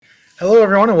Hello,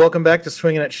 everyone, and welcome back to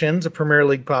Swinging at Shins, a Premier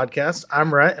League podcast.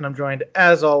 I'm Rhett, and I'm joined,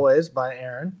 as always, by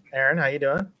Aaron. Aaron, how you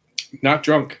doing? Not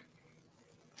drunk.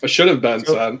 I should have been.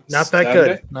 Not that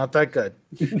good. Not that good.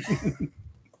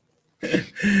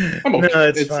 I'm okay. No,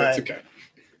 it's fine. It's okay.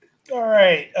 All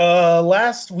right.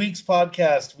 Last week's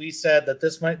podcast, we said that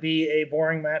this might be a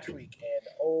boring match week, and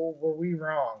were we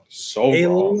wrong? A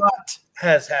lot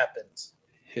has happened.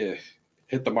 Hit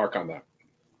the mark on that.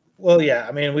 Well, yeah.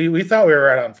 I mean, we thought we were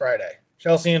right on Friday.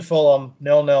 Chelsea and Fulham,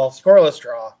 0-0, scoreless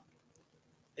draw.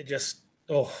 It just,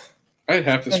 I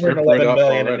have the script right off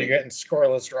already. And you're getting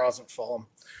scoreless draws at Fulham.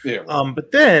 Yeah. Right.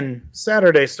 But then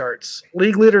Saturday starts.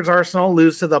 League leaders Arsenal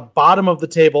lose to the bottom of the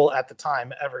table at the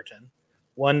time, Everton,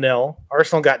 1-0.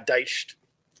 Arsenal got diced.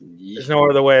 There's no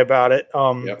other way about it.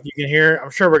 You can hear, I'm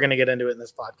sure we're going to get into it in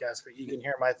this podcast, but you can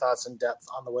hear my thoughts in depth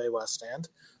on the way West Stand.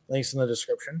 Links in the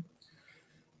description.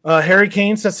 Harry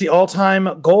Kane sets the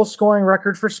all-time goal-scoring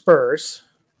record for Spurs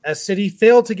as City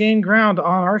failed to gain ground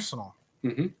on Arsenal.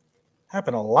 Mm-hmm.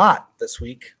 Happened a lot this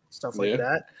week, stuff like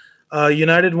that.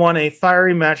 United won a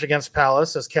fiery match against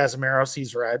Palace as Casemiro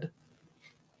sees red.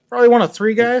 Probably one of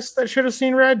three guys that should have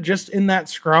seen red just in that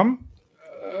scrum.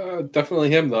 Definitely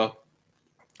him, though.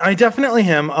 Definitely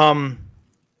him. I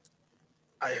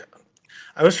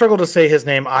would struggle to say his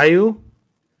name. Ayew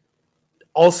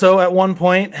also at one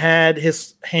point had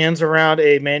his hands around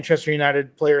a Manchester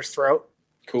United player's throat.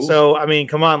 Cool. So, I mean,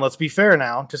 come on, let's be fair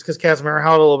now. Just because Casemiro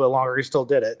held a little bit longer, he still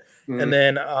did it. Mm-hmm. And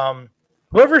then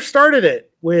whoever started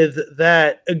it with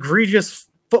that egregious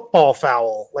football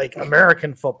foul, like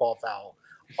American football foul,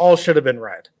 all should have been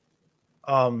red.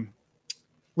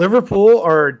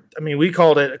 Liverpool we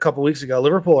called it a couple weeks ago.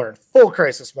 Liverpool are in full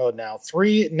crisis mode now.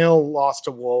 3-0 loss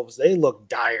to Wolves. They look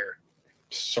dire.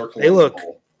 They look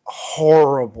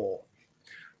horrible.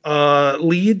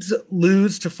 Leeds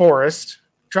lose to Forest,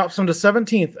 drops them to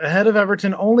 17th, ahead of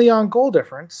Everton only on goal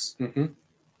difference. Mm-hmm.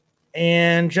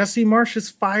 And Jesse Marsch is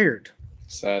fired.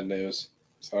 Sad news.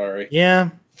 Sorry. Yeah.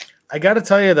 I got to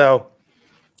tell you, though,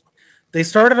 they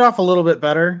started off a little bit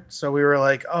better. So we were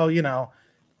like,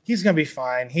 he's going to be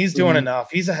fine. He's doing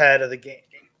enough. He's ahead of the game.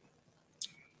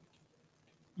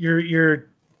 You're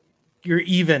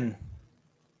even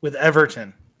with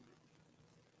Everton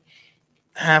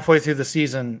halfway through the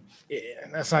season.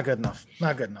 That's not good enough.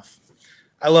 Not good enough.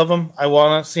 I love him. I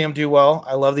want to see him do well.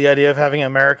 I love the idea of having an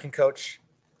American coach,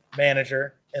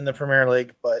 manager in the Premier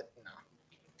League, but no.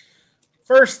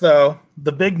 First, though,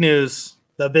 the big news,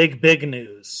 the big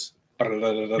news.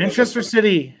 Manchester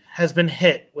City has been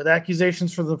hit with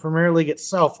accusations from the Premier League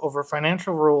itself over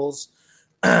financial rules,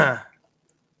 and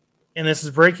this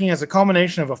is breaking as a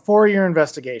culmination of a 4-year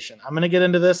investigation. I'm going to get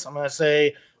into this. I'm going to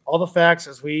say all the facts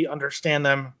as we understand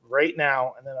them right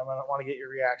now, and then I'm going to want to get your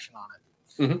reaction on it.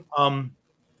 Mm-hmm.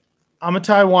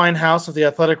 Amitai Winehouse of The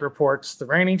Athletic reports the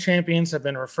reigning champions have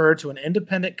been referred to an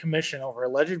independent commission over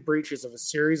alleged breaches of a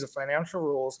series of financial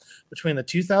rules between the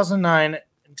 2009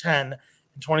 and 10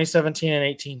 and 2017 and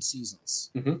 18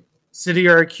 seasons. Mm-hmm. City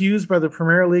are accused by the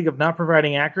Premier League of not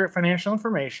providing accurate financial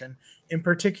information, in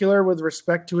particular with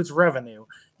respect to its revenue,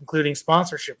 including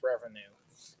sponsorship revenue,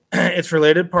 its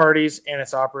related parties, and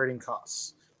its operating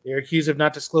costs. They are accused of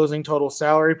not disclosing total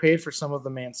salary paid for some of the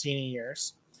Mancini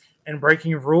years, and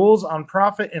breaking rules on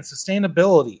profit and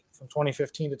sustainability from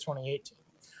 2015 to 2018.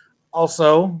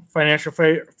 Also, financial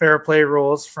fair play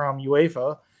rules from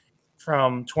UEFA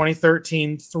from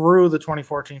 2013 through the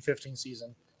 2014-15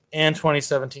 season and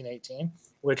 2017-18,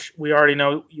 which we already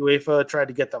know UEFA tried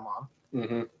to get them on.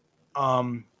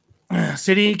 Mm-hmm.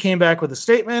 City came back with a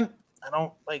statement. I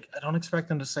don't expect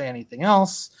them to say anything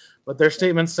else, but their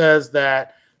statement says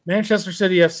that Manchester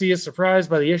City FC is surprised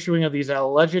by the issuing of these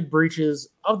alleged breaches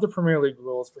of the Premier League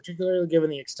rules, particularly given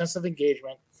the extensive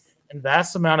engagement and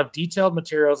vast amount of detailed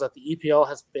materials that the EPL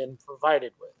has been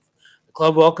provided with. The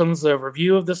club welcomes the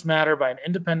review of this matter by an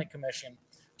independent commission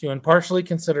to impartially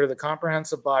consider the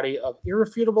comprehensive body of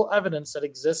irrefutable evidence that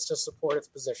exists to support its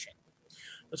position.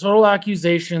 The total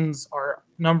accusations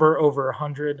number over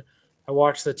 100. I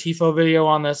watched the TIFO video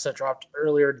on this that dropped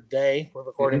earlier today. We're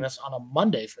recording this on a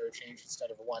Monday for a change instead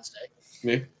of a Wednesday.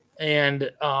 Yeah.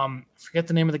 And I forget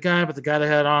the name of the guy, but the guy that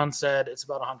had on said it's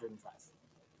about 105.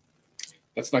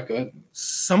 That's not good.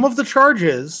 Some of the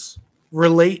charges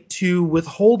relate to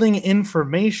withholding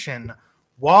information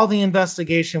while the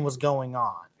investigation was going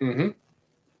on. Mm-hmm.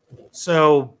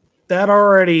 So that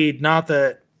already, not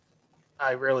that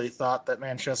I really thought that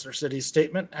Manchester City's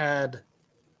statement had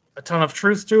a ton of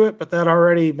truth to it, but that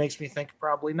already makes me think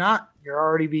probably not. You're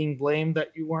already being blamed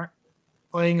that you weren't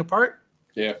playing a part.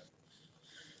 Yeah.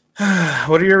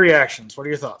 What are your reactions? What are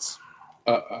your thoughts?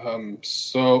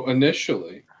 So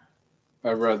initially,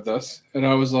 I read this and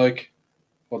I was like,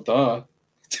 well, duh.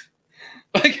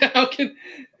 Like, how can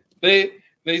they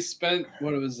spent,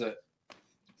 what was it,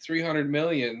 $300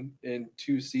 million in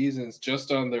 2 seasons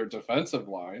just on their defensive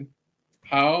line?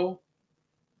 How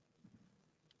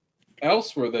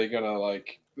else were they gonna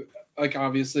like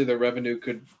obviously their revenue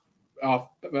could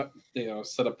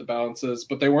set up the balances,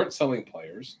 but they weren't selling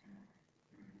players,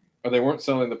 or they weren't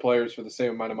selling the players for the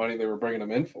same amount of money they were bringing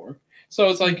them in for. So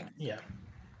it's like, yeah,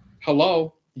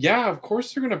 hello, yeah, of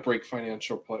course they're gonna break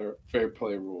fair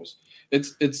play rules.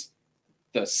 It's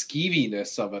the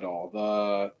skeeviness of it all,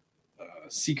 the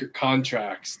secret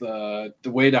contracts, the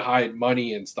way to hide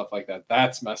money and stuff like that.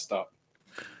 That's messed up.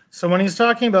 So when he's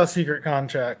talking about secret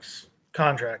contracts,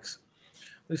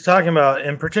 he's talking about,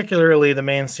 and particularly the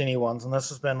Mancini ones, and this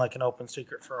has been like an open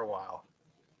secret for a while.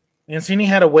 Mancini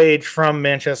had a wage from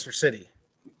Manchester City.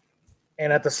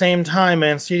 And at the same time,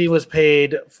 Mancini was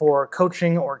paid for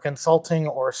coaching or consulting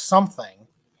or something,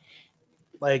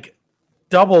 like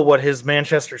double what his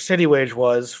Manchester City wage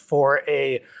was for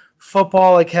a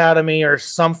football academy or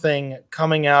something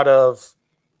coming out of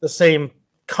the same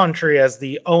country as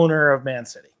the owner of Man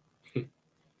City,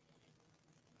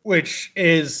 which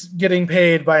is getting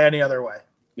paid by any other way.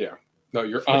 Yeah. No,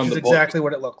 you're on the book. Exactly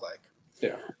what it looked like.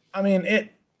 Yeah. I mean,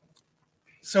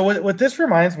 so what this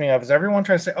reminds me of is everyone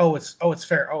tries to say, it's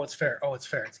fair, it's fair, it's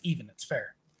fair, it's even, it's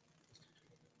fair.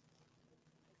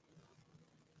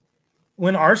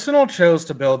 When Arsenal chose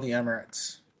to build the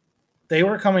Emirates, they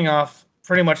were coming off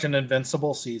pretty much an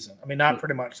invincible season. I mean, not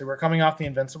pretty much. They were coming off the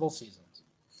invincible seasons.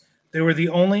 They were the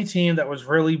only team that was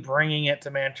really bringing it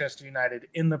to Manchester United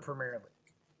in the Premier League.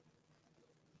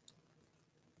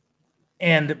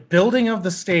 And building of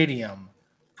the stadium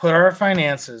put our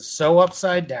finances so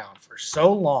upside down for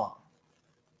so long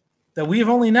that we've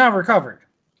only now recovered.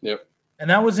 Yep.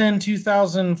 And that was in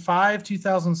 2005,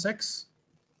 2006.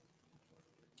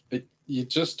 You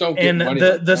just don't get money.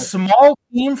 And the small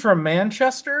team from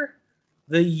Manchester,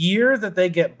 the year that they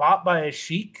get bought by a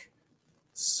sheik,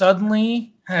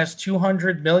 suddenly has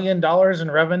 $200 million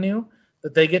in revenue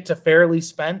that they get to fairly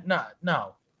spend. No.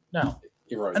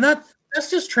 You're right. And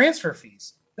that's just transfer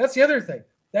fees. That's the other thing.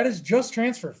 That is just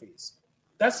transfer fees.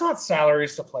 That's not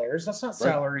salaries to players. That's not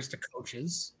salaries to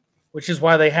coaches, which is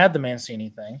why they had the Mancini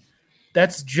thing.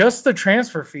 That's just the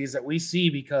transfer fees that we see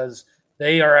because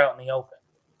they are out in the open.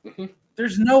 Mm-hmm.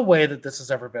 There's no way that this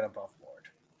has ever been above board.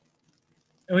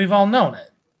 And we've all known it.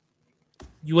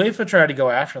 UEFA tried to go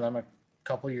after them a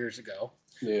couple years ago,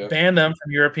 banned them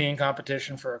from European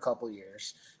competition for a couple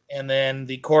years. And then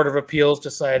the Court of Appeals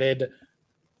decided,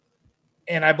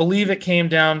 and I believe it came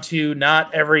down to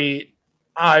not every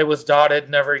I was dotted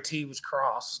and every T was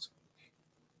crossed,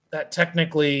 that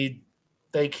technically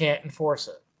they can't enforce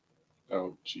it.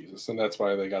 Oh, Jesus. And that's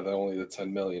why they got only the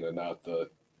 10 million and not the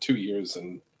 2 years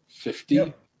and 50.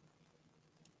 Yep.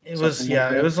 It was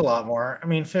a lot more. I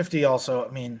mean, 50 also,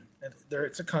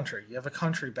 it's a country. You have a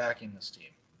country backing this team.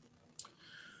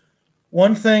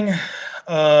 One thing,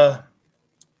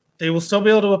 they will still be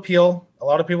able to appeal. A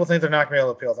lot of people think they're not going to be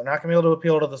able to appeal. They're not going to be able to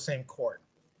appeal to the same court.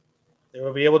 They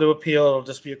will be able to appeal. It'll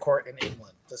just be a court in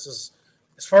England. This is,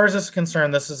 as far as this is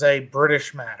concerned, this is a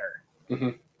British matter. Mm-hmm.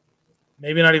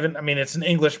 Maybe not even, it's an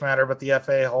English matter, but the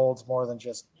FA holds more than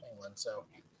just England. So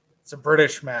it's a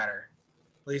British matter.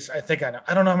 At least I think I know.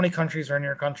 I don't know how many countries are in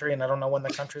your country, and I don't know when the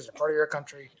countries are part of your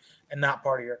country and not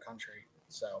part of your country.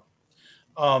 So,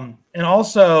 and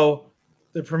also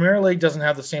the Premier League doesn't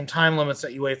have the same time limits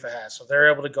that UEFA has, so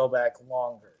they're able to go back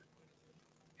longer.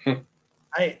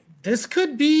 This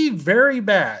could be very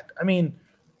bad.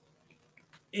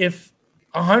 If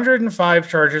 105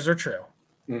 charges are true,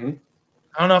 mm-hmm.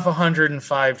 I don't know if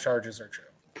 105 charges are true.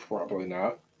 Probably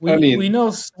not. We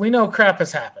know crap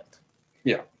has happened.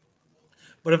 Yeah.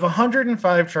 But if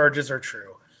 105 charges are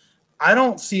true, I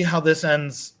don't see how this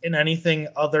ends in anything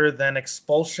other than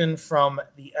expulsion from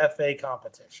the FA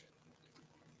competition.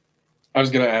 I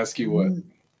was going to ask you what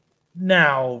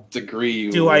now degree.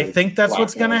 Do I think that's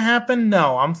what's going to happen?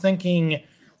 No, I'm thinking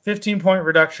 15-point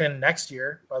reduction next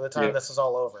year by the time this is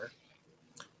all over,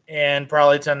 and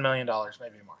probably $10 million,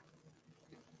 maybe more.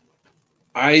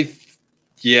 I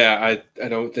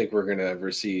don't think we're going to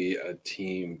ever see a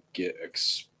team get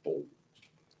exposed.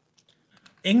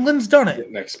 England's done it.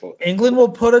 England will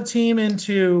put a team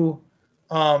into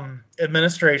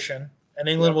administration, and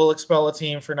England will expel a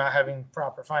team for not having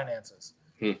proper finances.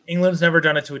 England's never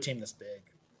done it to a team this big.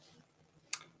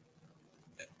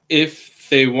 If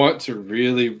they want to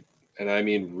really, and I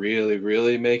mean really,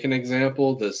 really make an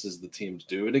example, this is the team to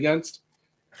do it against.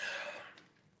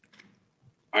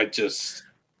 I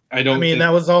don't think...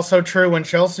 that was also true when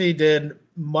Chelsea did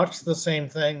much the same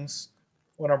things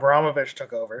when Abramovich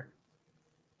took over.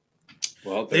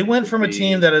 Well, they went from a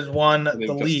team that has won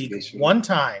the league one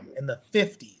time in the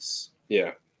 50s.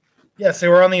 Yeah. Yes, they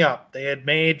were on the up. They had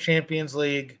made Champions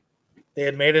League. They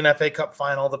had made an FA Cup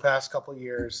final the past couple of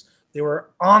years. They were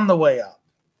on the way up.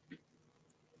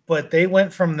 But they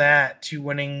went from that to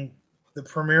winning the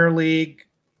Premier League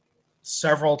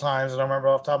several times. I don't remember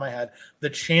off the top of my head. The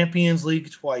Champions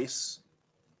League twice.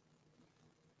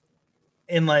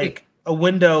 In like a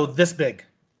window this big.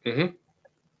 Mm-hmm.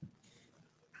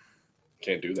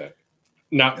 Can't do that.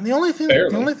 And the only thing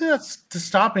that's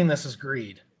stopping this is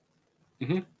greed.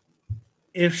 Mm-hmm.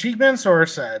 If Sheikh Mansour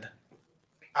said,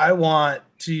 I want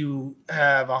to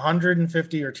have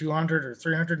 150 or 200 or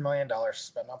 $300 million to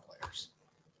spend on players,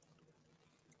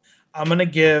 I'm going to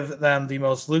give them the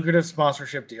most lucrative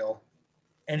sponsorship deal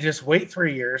and just wait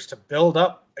 3 years to build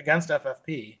up against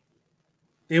FFP,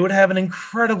 they would have an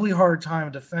incredibly hard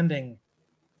time defending,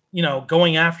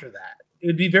 going after that. It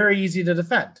would be very easy to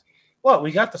defend. Well,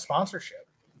 we got the sponsorship.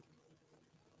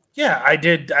 Yeah, I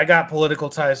did. I got political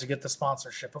ties to get the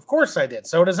sponsorship. Of course I did.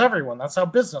 So does everyone. That's how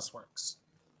business works.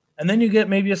 And then you get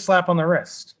maybe a slap on the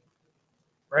wrist,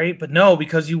 right? But no,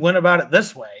 because you went about it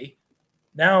this way,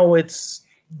 now it's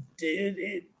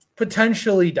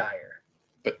potentially dire.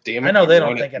 But damn it, I know they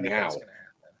don't think anything's going to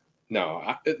happen.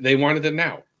 No, they wanted it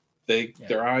now.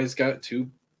 Their eyes got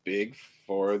too big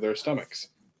for their stomachs.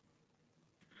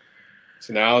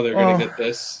 So now they're going to get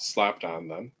this slapped on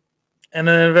them. And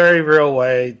in a very real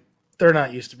way, they're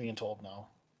not used to being told no.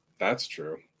 That's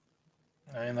true.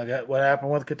 I mean, look at what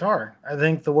happened with Qatar. I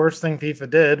think the worst thing FIFA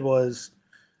did was,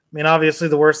 obviously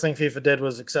the worst thing FIFA did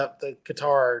was accept the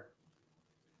Qatar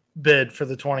bid for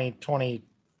the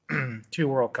 2022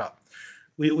 World Cup.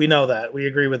 We know that. We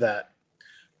agree with that.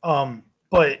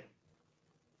 But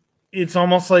it's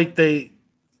almost like they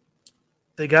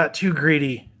got too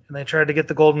greedy and they tried to get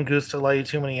the golden goose to lay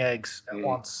too many eggs at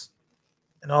once.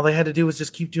 And all they had to do was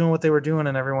just keep doing what they were doing,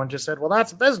 and everyone just said, well,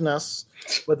 that's business.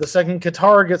 But the second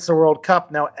Qatar gets the World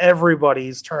Cup, now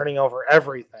everybody's turning over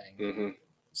everything,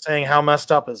 saying how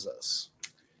messed up is this?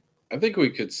 I think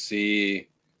we could see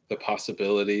the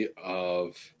possibility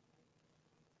of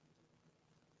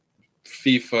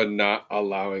FIFA not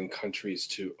allowing countries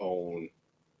to own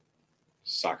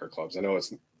soccer clubs. I know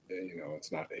it's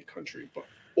not a country, but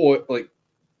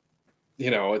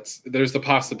there's the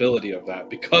possibility of that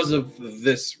because of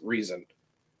this reason.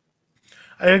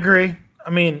 I agree.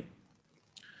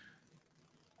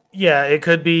 Yeah, it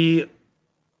could be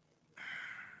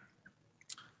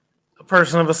a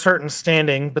person of a certain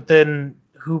standing, but then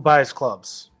who buys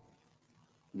clubs?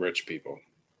 Rich people.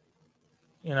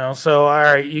 So, all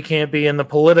right, you can't be in the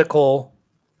political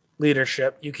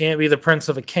leadership. You can't be the prince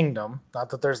of a kingdom.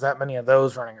 Not that there's that many of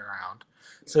those running around.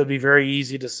 So it'd be very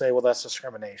easy to say, well, that's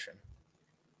discrimination.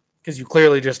 Because you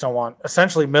clearly just don't want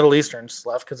essentially Middle Easterns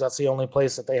left, because that's the only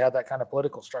place that they had that kind of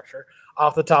political structure.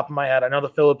 Off the top of my head, I know the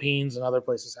Philippines and other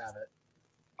places have it.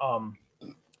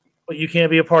 But you can't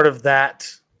be a part of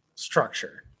that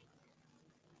structure.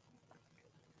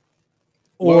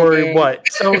 Or what?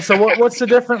 So what's the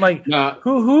difference? Like,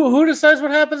 who decides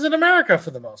what happens in America for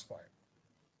the most part?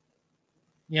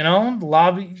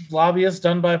 Lobbyists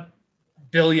done by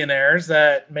billionaires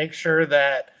that make sure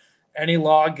that any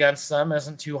law against them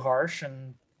isn't too harsh,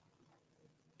 and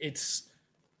it's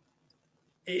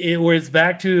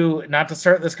back to, not to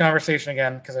start this conversation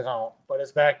again because I don't, but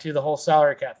it's back to the whole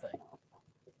salary cap thing.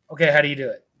 Okay, how do you do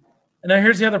it? And now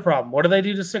here's the other problem. What do they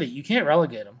do to City? You can't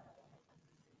relegate them.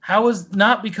 How is,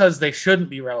 not because they shouldn't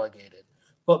be relegated,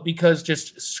 but because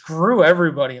just screw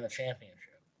everybody in the championship.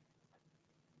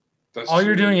 All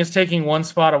you're doing is taking one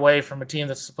spot away from a team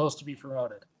that's supposed to be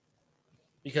promoted.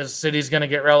 Because City's going to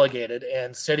get relegated,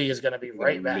 and City is going to be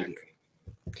right back.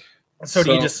 So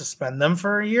do you just suspend them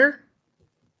for a year?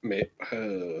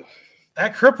 That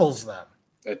cripples them.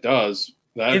 It does.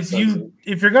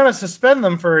 If you're going to suspend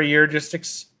them for a year, just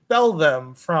expel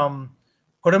them from,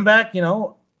 put them back.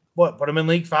 Put them in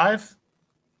League 5,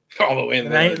 all the way in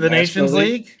the Nations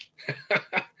League.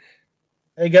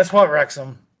 Hey, guess what,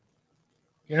 Wrexham?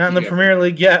 You're not in the Premier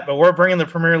League yet, but we're bringing the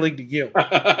Premier League to you.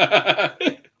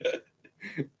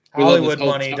 Hollywood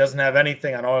money doesn't have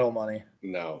anything on oil money.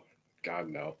 No, God,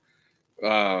 no.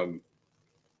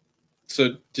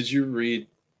 So did you read,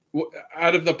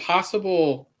 out of the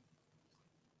possible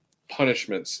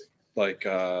punishments, like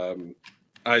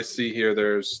I see here,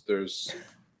 there's this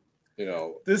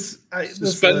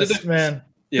suspended list, man.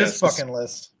 Yes, this fucking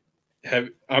list.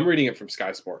 I'm reading it from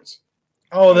Sky Sports.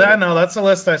 Oh, that's a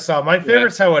list I saw. My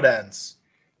favorite's how it ends.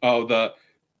 Oh, the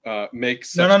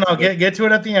makes no. Get to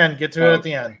it at the end. Get to it at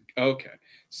the end. Okay.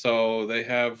 So they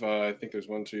have, I think there's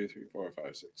 1, 2, 3, 4,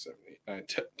 5, 6, 7,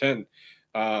 8, 9,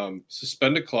 10.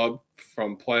 Suspend a club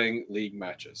from playing league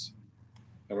matches.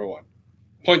 Number 1.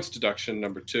 Points deduction.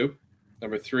 Number 2.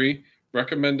 Number 3.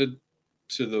 Recommended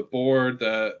to the board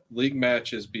that league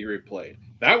matches be replayed.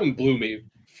 That one blew me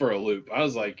for a loop. I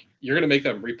was like, "You're gonna make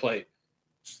them replay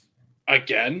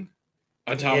again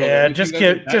on top of Yeah,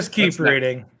 everything?" just keep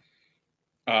reading.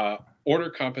 Order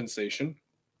compensation.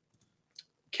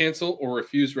 Cancel or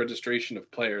refuse registration of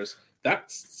players.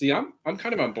 I'm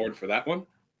kind of on board for that one.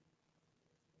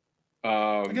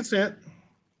 I can see it.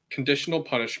 Conditional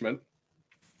punishment.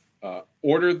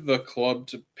 Order the club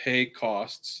to pay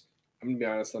costs. I'm gonna be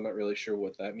honest, I'm not really sure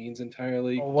what that means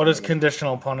entirely. Well, what does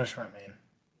conditional punishment mean?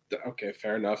 Okay,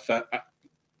 fair enough.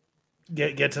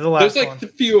 Get to the last one. There's like a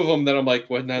few of them that I'm like,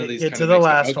 what? None of these. Get to the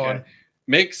last one.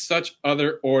 Make such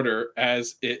other order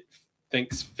as it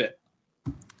thinks fit.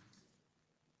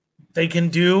 They can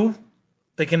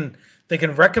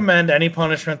recommend any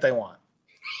punishment they want.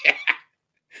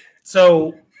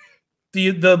 So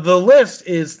the list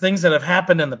is things that have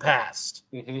happened in the past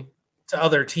to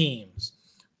other teams.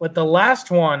 But the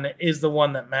last one is the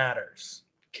one that matters.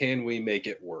 Can we make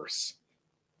it worse?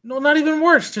 No, not even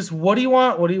worse. Just what do you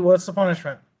want? What's the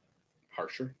punishment?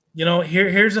 Harsher.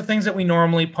 Here's the things that we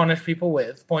normally punish people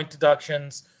with. Point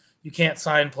deductions. You can't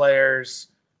sign players.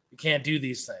 You can't do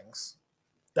these things.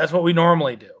 That's what we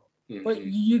normally do. Mm-hmm. But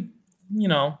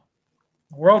the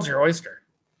world's your oyster.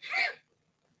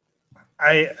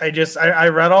 I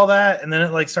read all that, and then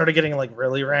it started getting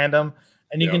really random,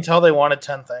 and you can tell they wanted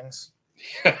 10 things.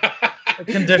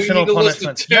 Conditional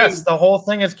punishments. Yes, the whole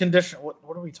thing is conditional.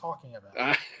 What are we talking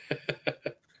about?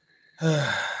 I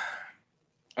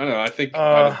don't know. I think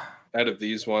out of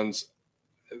these ones,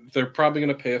 they're probably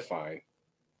going to pay a fine.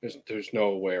 There's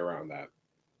no way around that.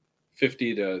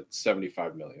 50 to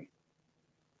 75 million.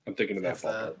 I'm thinking of that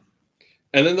ballpark.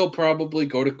 And then they'll probably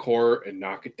go to court and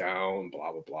knock it down,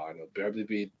 blah, blah, blah. And it'll probably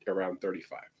be around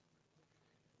 35.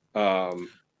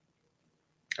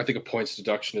 I think a points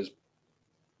deduction is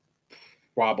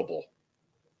probable.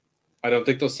 I don't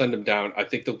think they'll send him down. I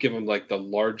think they'll give him the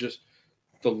largest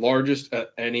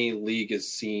any league has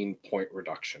seen point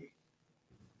reduction.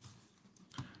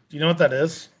 Do you know what that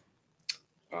is?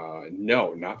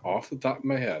 No, not off the top of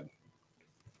my head.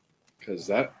 Because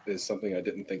that is something I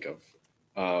didn't think of.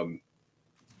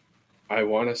 I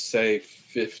want to say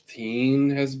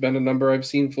 15 has been a number I've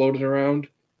seen floated around,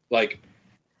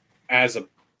 as a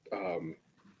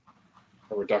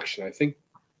reduction. I think,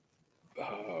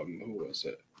 who was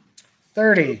it?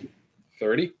 30.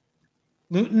 30?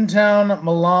 Luton Town,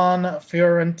 Milan,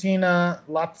 Fiorentina,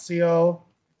 Lazio,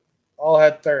 all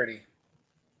had 30.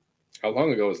 How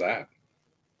long ago was that?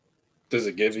 Does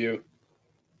it give you?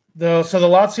 So the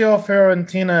Lazio,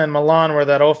 Fiorentina, and Milan were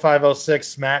that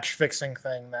 05-06 match fixing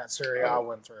thing that Serie A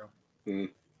went through. Mm.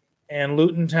 And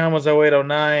Luton Town was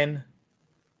 08-09.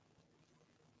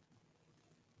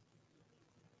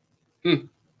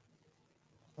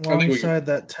 Alongside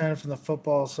that 10 from the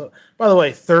football. So, by the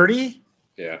way, 30?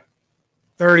 Yeah.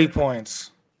 30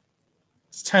 points.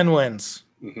 It's 10 wins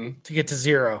to get to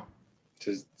 0.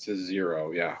 To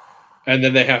 0, yeah. And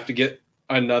then they have to get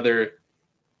another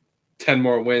 10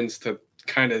 more wins to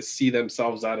kind of see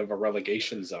themselves out of a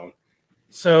relegation zone.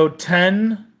 So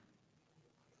 10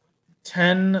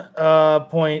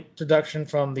 point deduction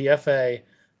from the FA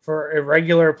for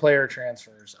irregular player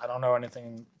transfers. I don't know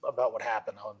anything about what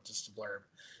happened. I'll just a blurb.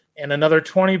 And another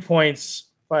 20 points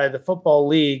by the Football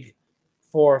League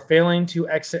for failing to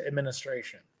exit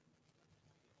administration.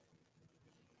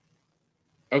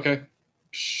 Okay,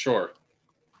 sure.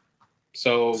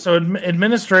 So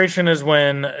administration is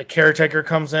when a caretaker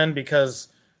comes in because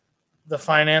the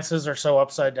finances are so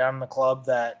upside down in the club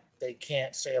that they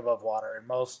can't stay above water. And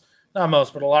not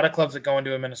most, but a lot of clubs that go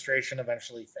into administration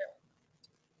eventually fail.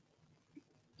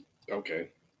 Okay.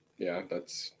 Yeah,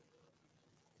 that's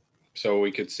so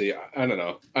we could see. I don't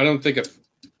know. I don't think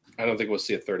we'll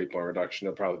see a 30-point reduction.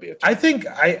 It'll probably be a 20.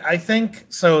 I think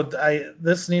so.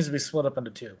 This needs to be split up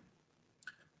into two.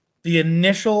 The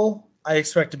initial I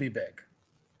expect to be big.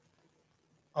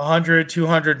 100,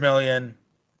 200 million,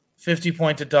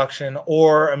 50-point deduction,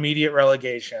 or immediate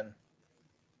relegation.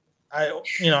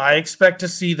 I expect to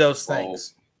see those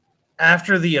things.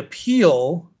 After the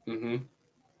appeal,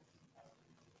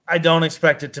 I don't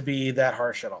expect it to be that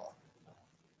harsh at all.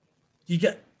 You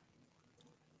get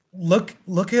look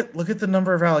at the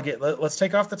number of allegations. Let's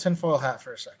take off the tinfoil hat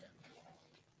for a second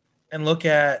and look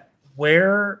at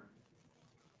where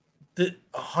the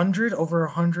over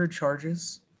 100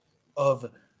 charges of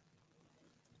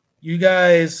You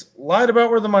guys lied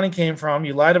about where the money came from.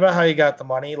 You lied about how you got the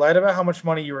money. You lied about how much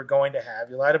money you were going to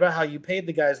have. You lied about how you paid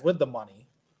the guys with the money.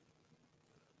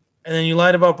 And then you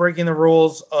lied about breaking the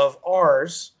rules of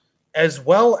ours as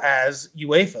well as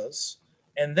UEFA's.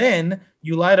 And then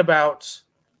you lied about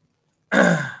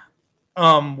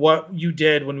what you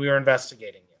did when we were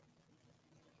investigating you.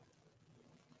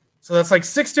 So that's like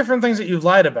 6 different things that you've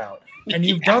lied about. And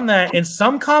you've done that in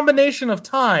some combination of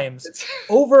times,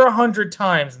 over 100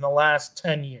 times in the last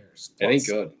 10 years. Plus. It ain't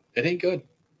good. It ain't good.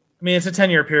 I mean, it's a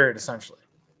 10-year period, essentially.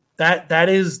 That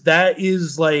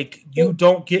is like, you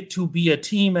don't get to be a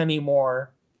team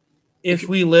anymore if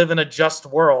we live in a just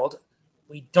world.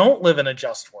 We don't live in a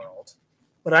just world.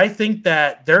 But I think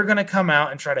that they're going to come out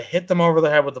and try to hit them over the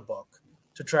head with the book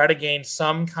to try to gain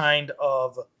some kind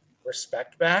of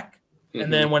respect back. Mm-hmm.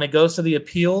 And then when it goes to the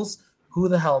appeals, who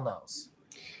the hell knows?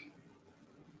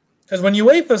 Because when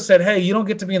UEFA said, hey, you don't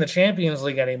get to be in the Champions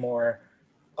League anymore,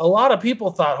 a lot of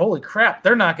people thought, holy crap,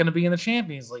 they're not going to be in the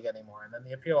Champions League anymore. And then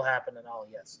the appeal happened, and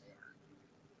yes, they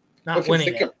are. Not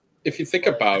winning it. If you think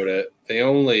about it, they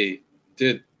only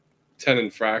did 10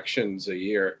 infractions a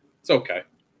year. It's okay.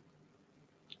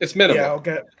 It's minimal. Yeah,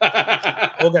 okay.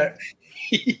 Okay.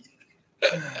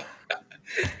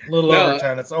 A little over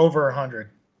 10. It's over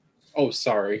 100. Oh,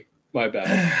 sorry. My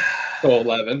bad. So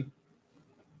 11.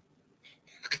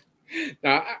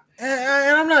 Now,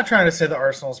 and I'm not trying to say that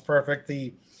Arsenal's perfect.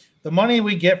 The money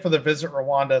we get for the Visit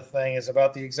Rwanda thing is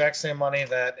about the exact same money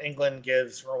that England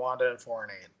gives Rwanda in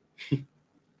foreign aid.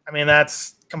 I mean,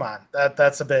 come on.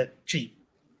 That's a bit cheap.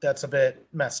 That's a bit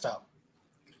messed up.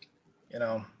 You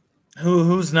know,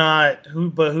 who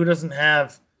doesn't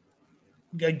have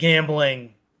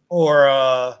gambling or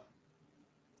I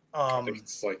think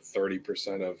it's like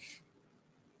 30% of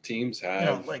teams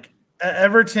have. Like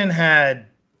Everton had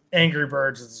Angry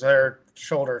Birds as their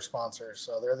shoulder sponsor,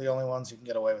 so they're the only ones who can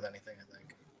get away with anything, I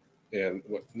think. And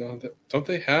don't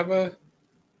they have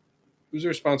who's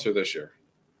their sponsor this year?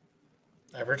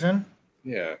 Everton?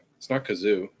 Yeah, it's not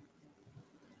Kazoo.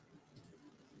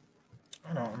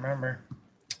 I don't remember.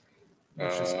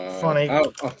 It's just funny.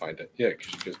 I'll find it. Yeah,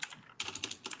 because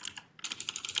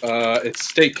it's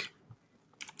Stake.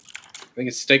 I think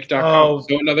it's stake.com. Oh,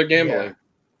 so another gambling.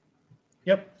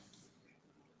 Yeah. Yep.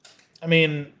 I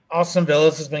mean, Austin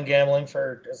Villas has been gambling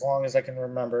for as long as I can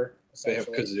remember. They have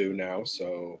Kazoo now,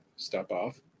 so step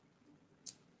off.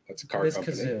 That's a car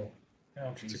company. Kazoo?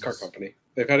 Oh, it's a car company.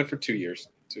 They've had it for 2 years,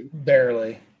 too.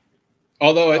 Barely.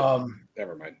 Although,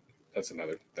 never mind. That's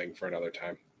another thing for another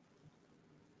time.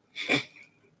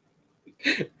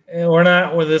 And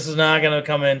this is not going to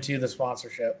come into the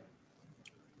sponsorship.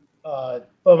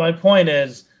 But my point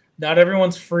is, not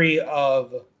everyone's free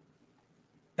of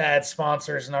bad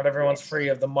sponsors. Not everyone's free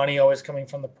of the money always coming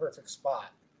from the perfect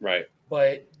spot. Right.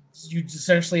 But you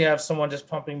essentially have someone just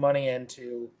pumping money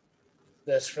into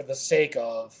this for the sake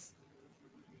of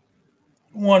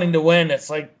wanting to win. It's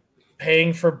like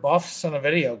paying for buffs in a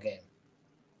video game.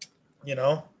 You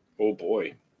know? Oh,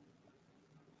 boy.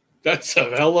 That's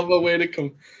a hell of a way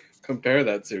to compare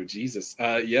that to. Jesus.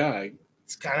 Yeah.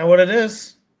 It's kind of what it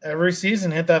is. Every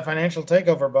season, hit that financial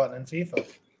takeover button in FIFA.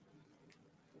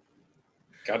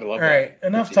 Gotta love that. All right,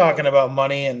 enough talking about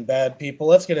money and bad people.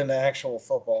 Let's get into actual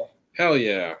football. Hell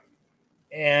yeah.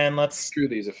 And let's screw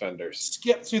these offenders.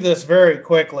 Skip through this very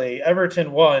quickly.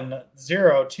 Everton won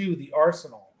 0-2 the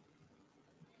Arsenal.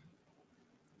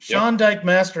 Sean Dyche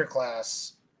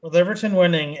masterclass with Everton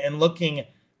winning and looking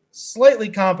slightly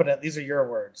competent. These are your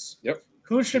words. Yep.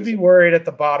 Who should be worried at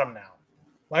the bottom now?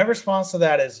 My response to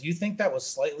that is, you think that was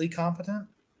slightly competent?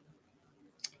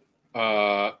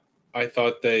 I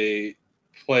thought they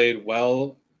played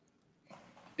well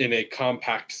in a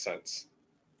compact sense.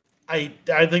 I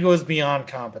think it was beyond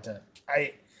competent.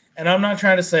 And I'm not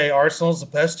trying to say Arsenal's the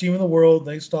best team in the world.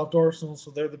 They stopped Arsenal, so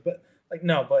they're the best. Like,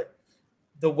 no, but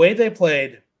the way they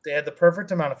played, they had the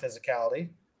perfect amount of physicality.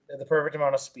 They had the perfect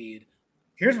amount of speed.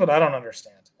 Here's what I don't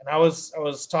understand. And I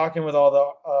was talking with all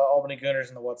the Albany Gooners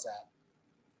in the WhatsApp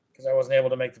because I wasn't able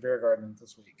to make the beer garden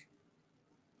this week.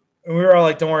 And we were all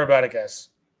like, don't worry about it, guys.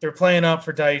 They're playing up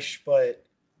for Dyche, but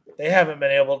they haven't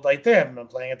been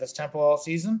playing at this tempo all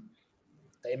season.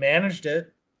 They managed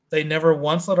it. They never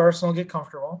once let Arsenal get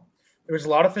comfortable. There was a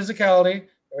lot of physicality.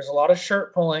 There was a lot of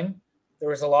shirt pulling. There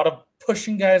was a lot of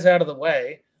pushing guys out of the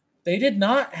way. They did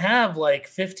not have like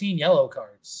 15 yellow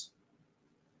cards.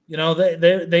 You know,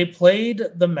 they played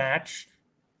the match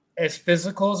as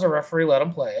physical as a referee let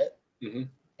them play it. Mm-hmm.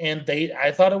 And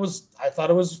I thought it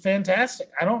was fantastic.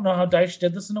 I don't know how Dyche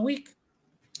did this in a week.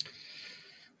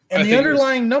 And the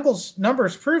underlying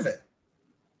numbers prove it.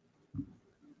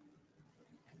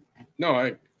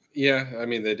 No, Yeah, I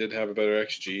mean they did have a better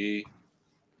XG.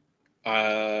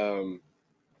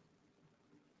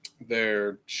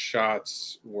 Their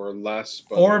shots were less,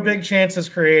 but 4 big chances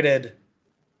created.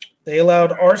 They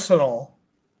allowed Arsenal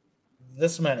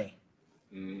this many.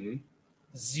 Mm-hmm.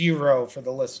 0 for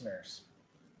the listeners.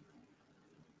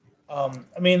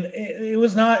 I mean, it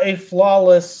was not a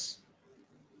flawless.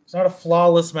 It's not a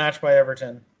flawless match by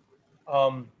Everton.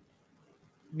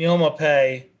 Neil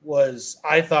Maupay was.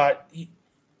 I thought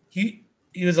he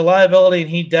was a liability, and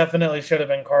he definitely should have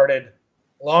been carded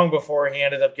long before he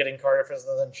ended up getting carded for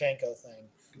the Zinchenko thing.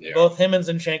 Yeah. Both him and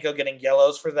Zinchenko getting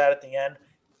yellows for that at the end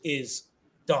is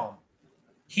dumb.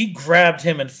 He grabbed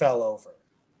him and fell over.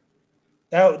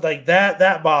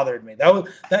 That bothered me.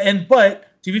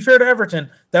 But to be fair to Everton,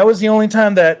 that was the only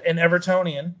time that an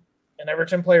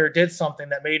Everton player did something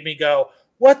that made me go,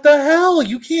 "What the hell?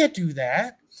 You can't do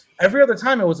that." Every other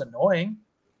time it was annoying.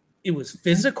 It was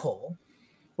physical,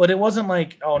 but it wasn't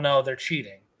like, "Oh no, they're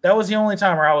cheating." That was the only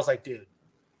time where I was like, "Dude,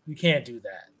 you can't do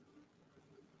that."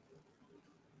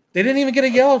 They didn't even get a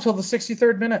yellow until the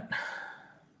 63rd minute.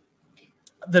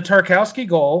 The Tarkowski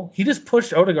goal, he just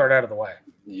pushed Odegaard out of the way.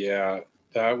 Yeah,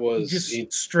 that was he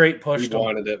straight pushed him. He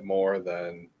wanted it more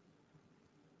than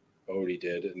Odie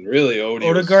did, and really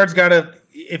Odegaard's got to,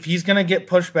 if he's going to get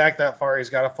pushed back that far, he's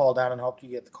got to fall down and hope you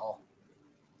get the call.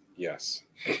 Yes.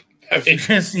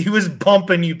 He was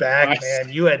bumping you back,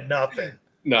 man. You had nothing.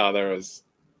 No, there was.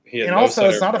 And also,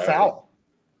 it's not a foul.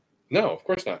 No, of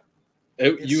course not.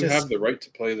 You have the right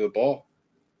to play the ball.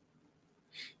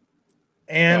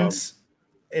 And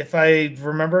if I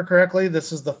remember correctly,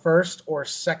 this is the first or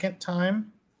second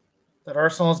time that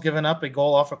Arsenal has given up a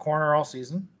goal off a corner all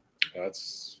season.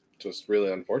 That's just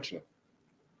really unfortunate.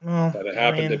 Well, that it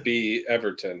happened to be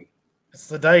Everton. It's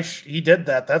the Dyche. He did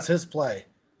that. That's his play.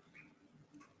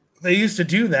 They used to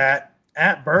do that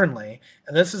at Burnley,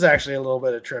 and this is actually a little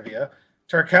bit of trivia.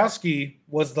 Tarkowski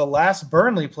was the last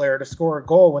Burnley player to score a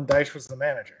goal when Dyche was the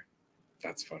manager.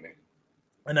 That's funny.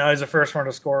 And now he's the first one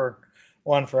to score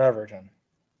one for Everton.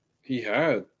 He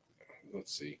had,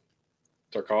 let's see,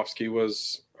 Tarkowski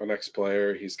was an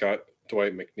ex-player. He's got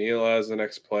Dwight McNeil as an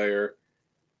ex-player.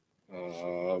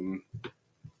 I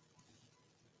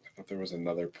thought there was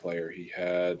another player he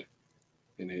had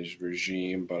in his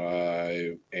regime, but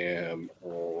I am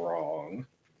wrong.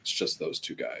 It's just those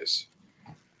two guys.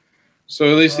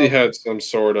 So at least he had some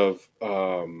sort of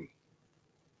I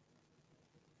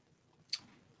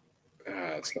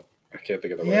can't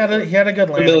think of the word. He had a good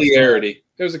familiarity.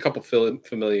 There was a couple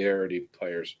familiarity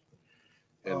players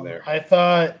in there. I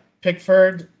thought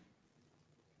Pickford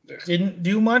didn't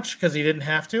do much because he didn't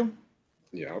have to.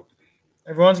 Yeah.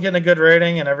 Everyone's getting a good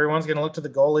rating, and everyone's going to look to the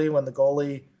goalie when the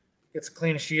goalie gets a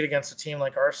clean sheet against a team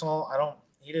like Arsenal.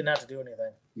 He didn't have to do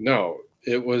anything. No,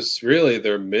 it was really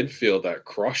their midfield that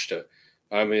crushed it.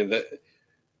 I mean,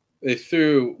 they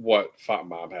threw what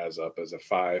FotMob has up as a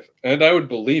 5, and I would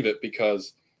believe it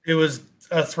because it was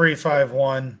a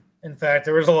 3-5-1. In fact,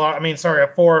 there was a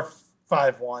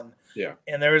 4-5-1. Yeah,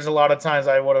 and there was a lot of times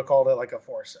I would have called it like a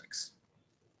 4-6.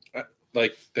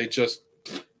 Like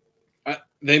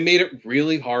they made it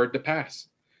really hard to pass,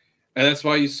 and that's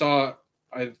why you saw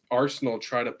Arsenal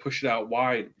try to push it out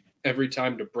wide every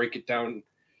time to break it down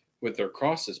with their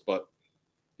crosses. But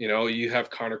you have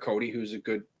Connor Cody, who's a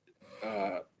good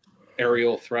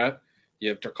aerial threat. You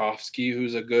have Tarkowski,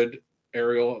 who's a good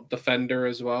aerial defender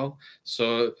as well.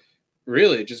 So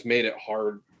really, it just made it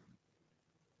hard.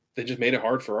 They just made it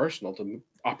hard for Arsenal to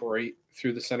operate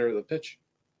through the center of the pitch.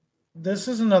 This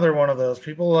is another one of those.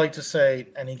 People like to say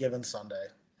any given Sunday.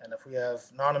 And if we have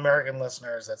non-American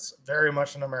listeners, that's very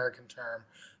much an American term.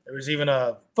 There was even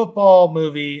a American football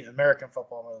movie,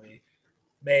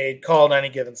 made called Any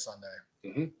Given Sunday.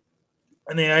 Mm-hmm.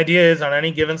 And the idea is on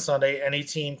any given Sunday, any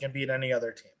team can beat any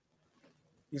other team.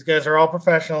 These guys are all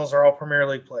professionals, are all Premier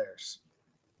League players.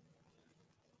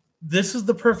 This is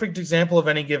the perfect example of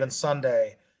Any Given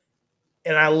Sunday.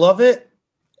 And I love it.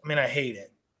 I mean, I hate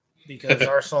it because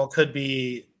Arsenal could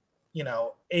be,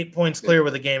 8 points clear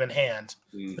with a game in hand,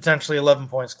 potentially 11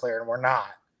 points clear, and we're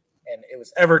not. And it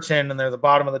was Everton, and they're the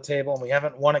bottom of the table, and we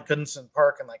haven't won at Goodison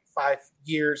Park in like 5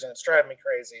 years, and it's driving me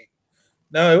crazy.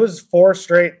 No, it was 4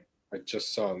 straight. I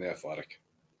just saw in The Athletic.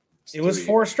 It was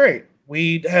 4 straight.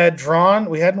 We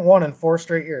hadn't won in 4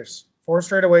 straight years. 4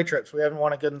 straight away trips. We haven't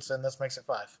won at Goodison. This makes it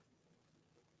 5.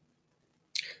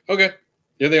 Okay.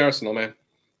 You're the Arsenal man.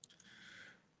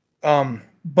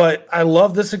 But I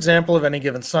love this example of Any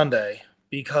Given Sunday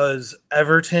because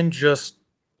Everton just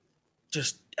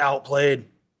outplayed.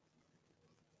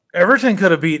 Everton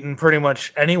could have beaten pretty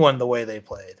much anyone the way they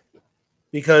played.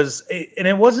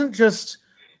 It wasn't just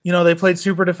They played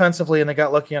super defensively and they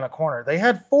got lucky on a corner. They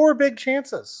had 4 big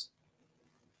chances.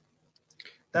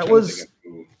 That was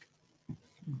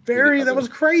that was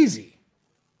crazy.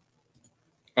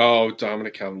 Oh,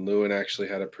 Dominic Calvert-Lewin actually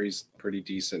had a pretty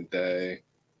decent day.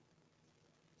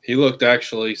 He looked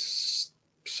actually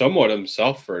somewhat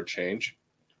himself for a change.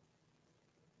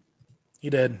 He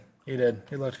did.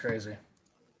 He looked crazy.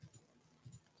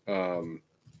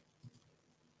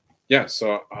 Yeah,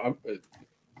 so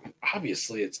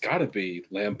obviously it's got to be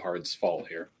Lampard's fault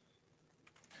here.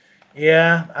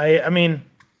 Yeah, I mean,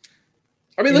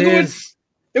 look at what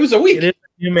it was a week. It is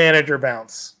a new manager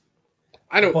bounce.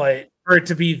 But for it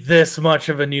to be this much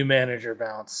of a new manager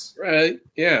bounce, right?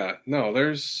 Yeah, no,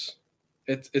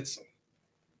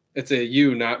 it's a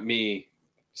you, not me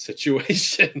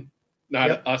situation,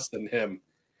 not us and him.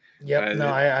 Yep.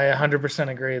 I 100%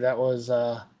 agree. That was.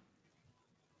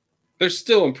 There's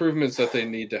still improvements that they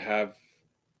need to have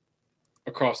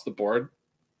across the board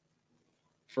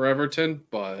for Everton,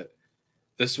 but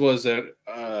this was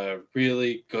a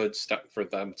really good step for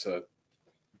them to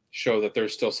show that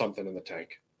there's still something in the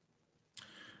tank.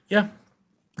 Yeah.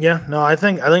 No, I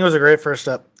think it was a great first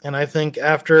step, and I think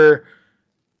after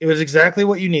it was exactly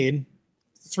what you need.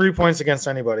 3 points against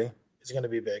anybody is going to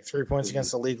be big. 3 points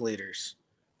against the league leaders.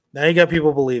 Now you got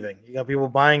people believing. You got people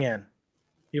buying in.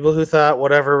 People who thought,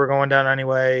 whatever, we're going down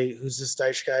anyway. Who's this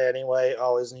Dyche guy anyway?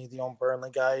 Oh, isn't he the old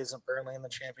Burnley guy? Isn't Burnley in the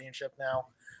championship now?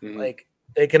 Like,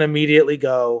 they can immediately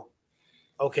go,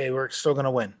 okay, we're still going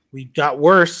to win. We got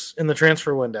worse in the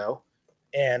transfer window,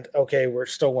 and okay, we're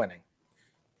still winning.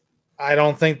 I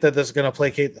don't think that this is going to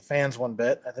placate the fans one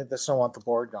bit. I think they still want the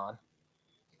board gone.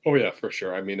 Oh, yeah, for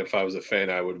sure. I mean, if I was a fan,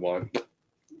 I would want to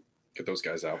get those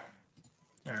guys out.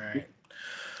 All right.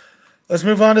 Let's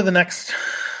move on to the next.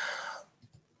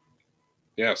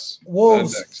 Yes.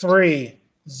 Wolves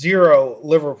 3-0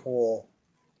 Liverpool.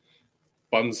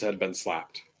 Buns had been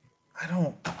slapped. I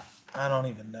don't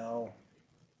even know.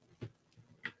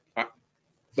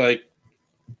 I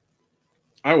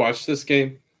watched this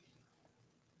game,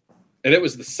 and it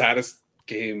was the saddest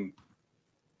game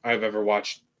I've ever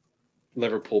watched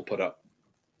Liverpool put up.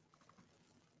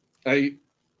 I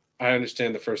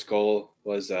understand the first goal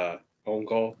was a own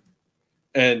goal,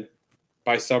 and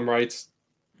by some rights,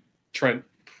 Trent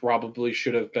probably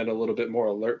should have been a little bit more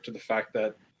alert to the fact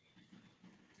that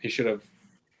he should have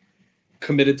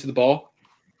committed to the ball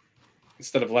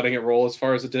instead of letting it roll as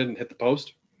far as it did and hit the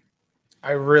post.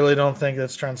 I really don't think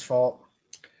that's Trent's fault.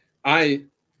 I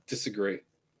disagree.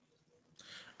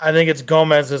 I think it's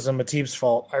Gomez's and Matip's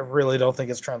fault. I really don't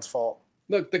think it's Trent's fault.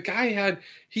 Look, the guy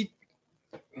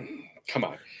come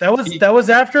on. That was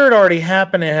after it already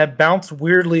happened. It had bounced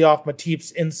weirdly off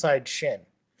Matip's inside shin.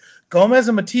 Gomez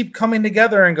and Matip coming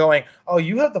together and going, oh,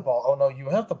 you have the ball. Oh, no, you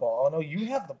have the ball. Oh, no, you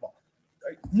have the ball.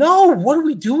 No, what are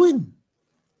we doing?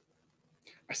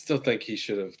 I still think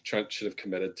Trent should have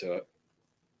committed to it.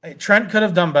 Hey, Trent could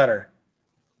have done better.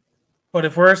 But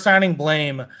if we're assigning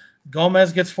blame,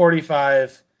 Gomez gets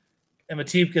 45 and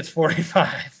Matip gets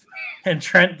 45 and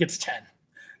Trent gets 10.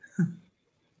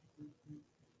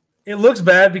 It looks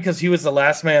bad because he was the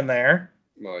last man there.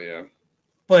 Well, yeah.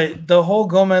 But the whole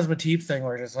Gomez-Matip thing,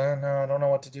 we're just, oh, no, I don't know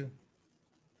what to do.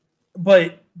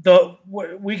 But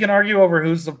we can argue over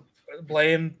who's the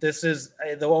blame. This is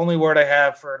the only word I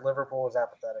have for Liverpool is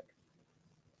apathetic.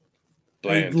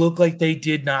 They look like they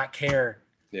did not care.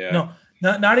 Yeah.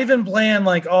 No, not even bland,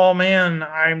 like, oh, man,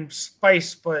 I'm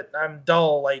spice, but I'm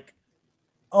dull. Like,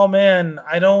 oh, man,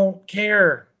 I don't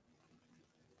care.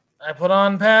 I put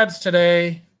on pads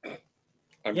today.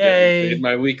 I'm getting paid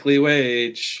my weekly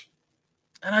wage.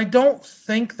 And I don't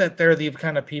think that they're the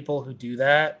kind of people who do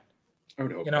that. I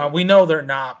would hope we know they're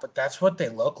not, but that's what they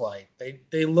look like.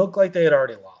 They look like they had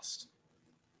already lost.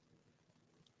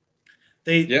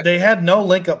 They had no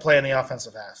link-up play in the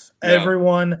offensive half. No.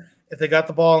 Everyone, if they got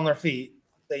the ball on their feet,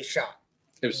 they shot.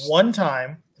 It was one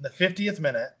time in the 50th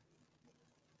minute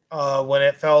when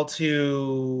it fell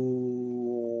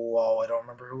to, I don't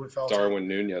remember who it fell to. Darwin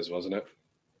Nunez, wasn't it?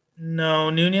 No,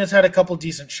 Nunez had a couple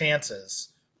decent chances.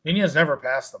 Nunez never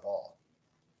passed the ball.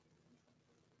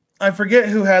 I forget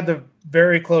who had the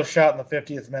very close shot in the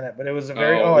 50th minute, but it was a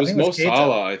very. It was Mo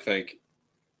Salah, I think.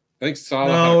 I think Salah.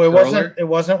 No, it wasn't. It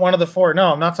wasn't one of the 4.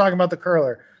 No, I'm not talking about the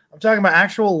curler. I'm talking about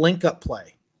actual link-up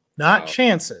play, not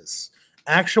chances.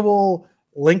 Actual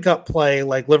link-up play,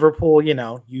 like Liverpool,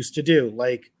 used to do,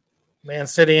 like Man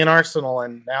City and Arsenal,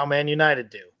 and now Man United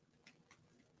do.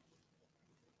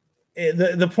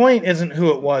 The point isn't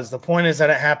who it was. The point is that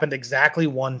it happened exactly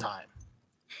one time.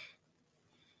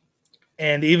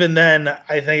 And even then,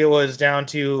 I think it was down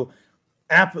to,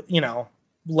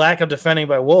 lack of defending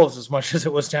by Wolves as much as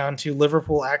it was down to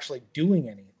Liverpool actually doing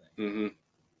anything. Mm-hmm.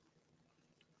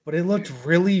 But it looked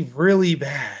really, really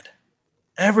bad.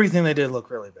 Everything they did looked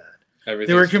really bad.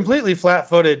 They were completely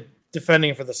flat-footed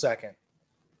defending for the second.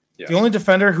 Yes. The only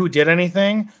defender who did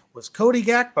anything was Cody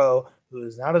Gakpo, who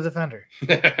is not a defender.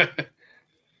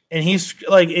 And he's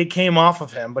like, it came off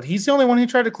of him, but he's the only one who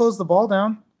tried to close the ball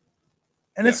down.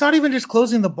 And it's not even just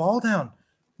closing the ball down.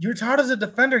 You're taught as a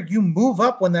defender, you move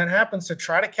up when that happens to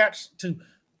try to catch, to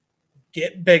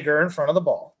get bigger in front of the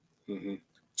ball,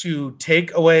 to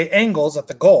take away angles at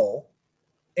the goal,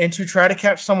 and to try to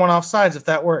catch someone off sides if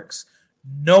that works.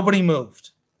 Nobody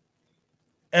moved.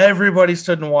 Everybody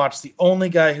stood and watched. The only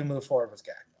guy who moved forward was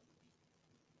Gakpo.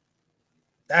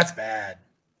 That's bad.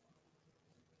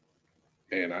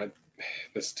 Man,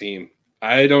 this team,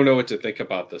 I don't know what to think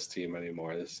about this team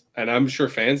anymore. And I'm sure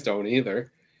fans don't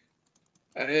either.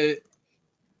 I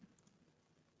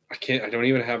don't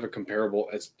even have a comparable.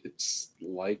 It's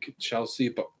like Chelsea,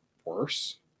 but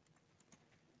worse.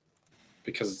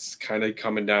 Because it's kind of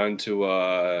coming down to,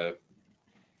 I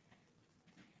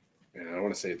don't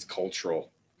want to say it's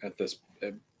cultural at this,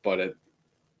 but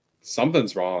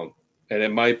something's wrong. And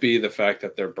it might be the fact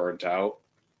that they're burnt out.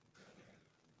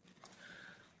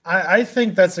 I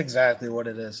think that's exactly what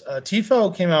it is.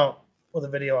 Tifo came out with a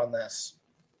video on this.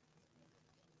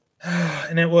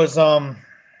 And it was, oh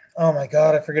my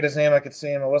God, I forget his name. I could see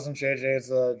him. It wasn't JJ. It's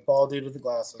the bald dude with the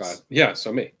glasses. God. Yeah,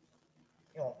 so me.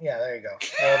 Yeah, there you go.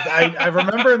 I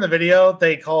remember in the video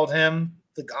they called him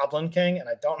the Goblin King, and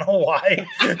I don't know why.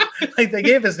 Like they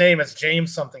gave his name as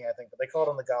James something, I think, but they called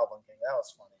him the Goblin King. That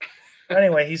was funny. But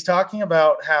anyway, he's talking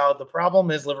about how the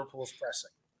problem is Liverpool's pressing.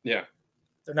 Yeah.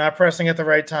 They're not pressing at the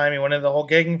right time. He went into the whole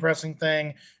gegenpressing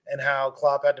thing and how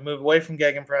Klopp had to move away from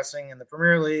gegenpressing in the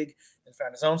Premier League and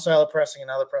found his own style of pressing, and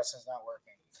now the pressing is not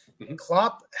working. Mm-hmm.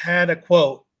 Klopp had a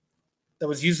quote that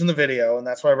was used in the video, and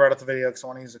that's why I brought up the video because I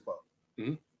want to use the quote.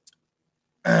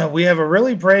 Mm-hmm. We have a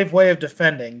really brave way of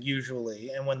defending, usually,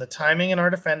 and when the timing in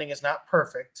our defending is not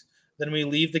perfect, then we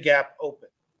leave the gap open.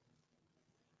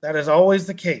 That is always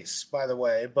the case, by the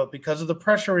way, but because of the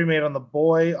pressure we made on the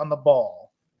boy on the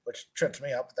ball, which tripped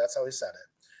me up, but that's how he said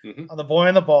it. Mm-hmm. On the boy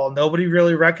on the ball, nobody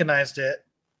really recognized it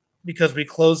because we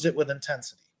closed it with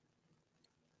intensity.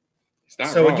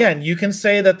 So wrong. Again, you can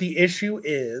say that the issue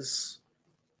is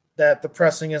that the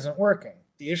pressing isn't working.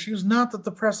 The issue is not that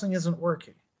the pressing isn't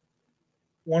working.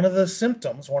 One of the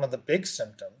symptoms, one of the big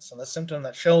symptoms, and the symptom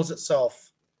that shows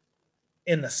itself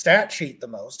in the stat sheet the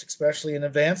most, especially in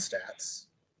advanced stats,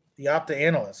 the Opta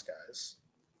analyst guys,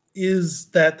 is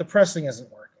that the pressing isn't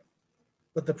working.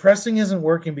 But the pressing isn't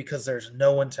working because there's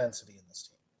no intensity in this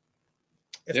team.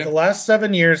 If the last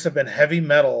 7 years have been heavy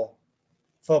metal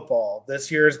football,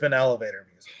 this year has been elevator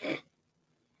music.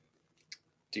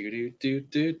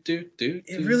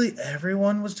 It really,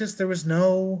 everyone was just, there's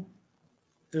no,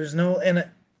 and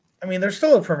I mean, they're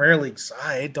still a Premier League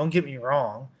side, don't get me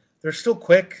wrong. They're still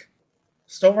quick,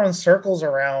 still run circles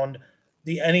around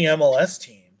any MLS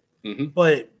team. Mm-hmm.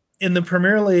 But in the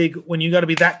Premier League, when you got to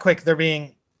be that quick, they're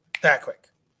being that quick.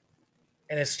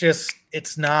 And it's just,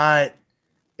 it's not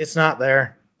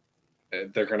there.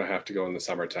 They're going to have to go in the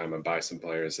summertime and buy some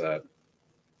players that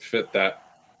fit that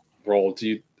role.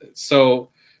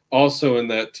 So also in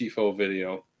that Tifo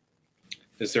video,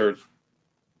 is there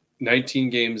 19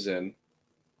 games in,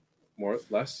 more,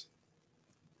 less?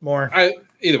 More.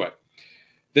 Either way,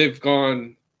 they've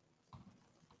gone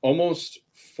almost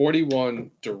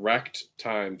 41 direct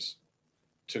times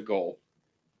to goal.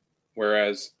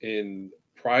 Whereas in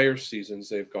prior seasons,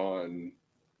 they've gone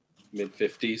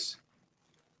mid-50s.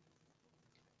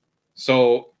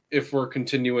 So if we're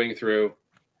continuing through,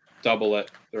 double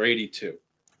it, they're 82.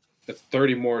 That's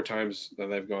 30 more times than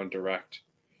they've gone direct.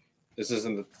 This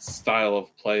isn't the style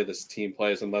of play this team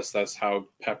plays, unless that's how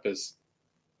Pep is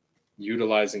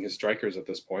utilizing his strikers at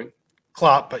this point.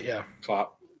 Klopp, but yeah.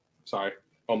 Klopp. Sorry,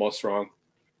 almost wrong.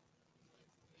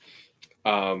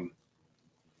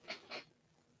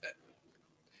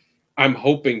 I'm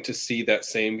hoping to see that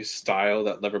same style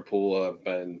that Liverpool have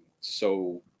been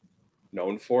so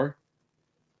known for.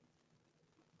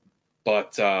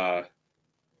 But,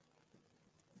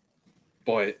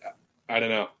 boy, I don't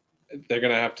know. They're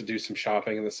going to have to do some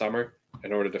shopping in the summer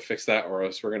in order to fix that, or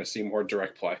else we're going to see more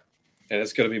direct play. And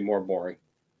it's going to be more boring.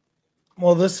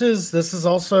 Well, this is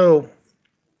also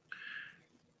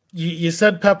 – you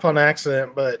said Pep on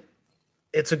accident, but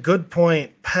it's a good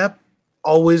point. Pep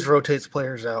always rotates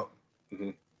players out.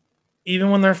 Mm-hmm. Even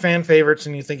when they're fan favorites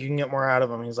and you think you can get more out of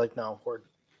them, he's like, no,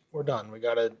 we're done. We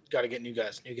gotta get new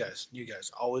guys,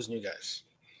 always new guys.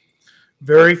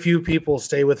 Very few people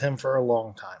stay with him for a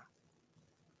long time.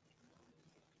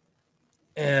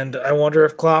 And I wonder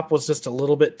if Klopp was just a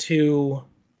little bit too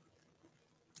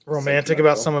romantic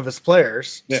about some of his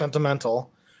players,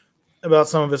 sentimental about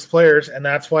some of his players, and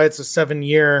that's why it's a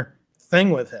 7-year thing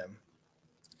with him.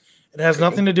 It has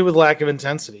nothing to do with lack of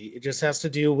intensity. It just has to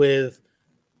do with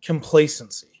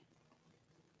complacency.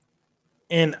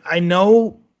 And I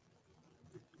know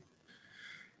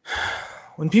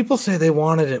when people say they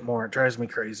wanted it more, it drives me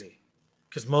crazy.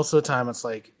 Because most of the time it's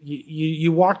like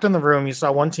you walked in the room, you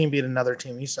saw one team beat another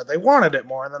team, you said they wanted it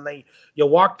more, and then you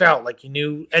walked out like you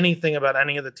knew anything about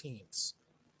any of the teams.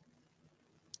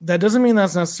 That doesn't mean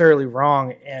that's necessarily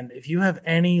wrong. And if you have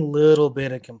any little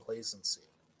bit of complacency,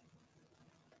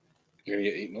 you're going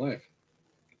to get eaten alive.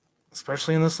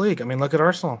 Especially in this league. I mean, look at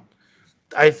Arsenal.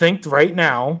 I think right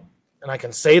now, and I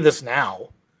can say this now,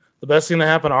 the best thing that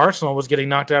happened to Arsenal was getting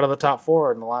knocked out of the top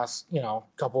 4 in the last,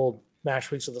 couple match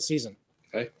weeks of the season.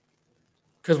 Okay.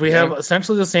 Because we have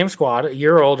essentially the same squad, a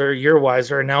year older, a year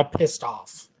wiser, and now pissed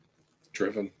off.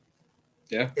 Driven.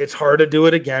 Yeah. It's hard to do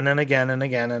it again and again and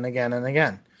again and again and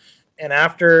again. And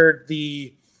after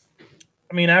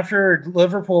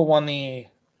Liverpool won the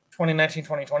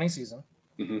 2019-2020 season,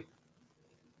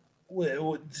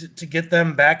 to get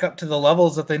them back up to the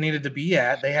levels that they needed to be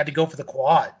at, they had to go for the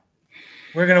quad.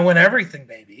 We're going to win everything,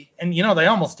 baby. And, they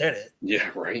almost did it. Yeah,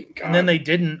 right. God. And then they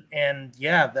didn't. And,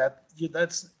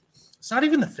 that's it's not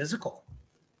even the physical.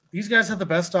 These guys have the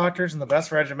best doctors and the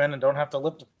best regimen and don't have to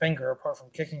lift a finger apart from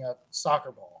kicking a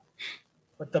soccer ball.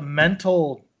 But the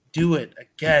mental do it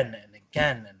again and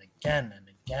again and again and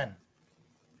again.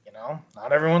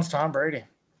 Not everyone's Tom Brady.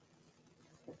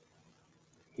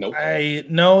 Nope. I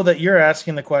know that you're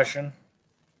asking the question.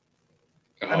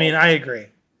 Oh. I mean, I agree.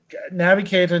 Naby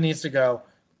Keita needs to go,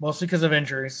 mostly because of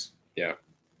injuries. Yeah.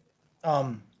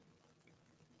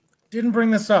 Didn't bring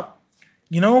this up.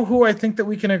 You know who I think that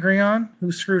we can agree on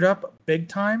who screwed up big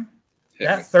time?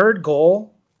 That third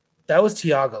goal, that was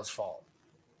Thiago's fault.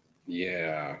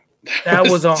 Yeah. That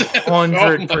was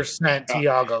 100%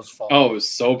 Thiago's fault. Oh, it was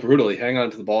so brutal. He hung on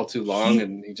to the ball too long,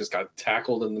 and he just got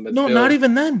tackled in the midfield. No, not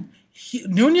even then.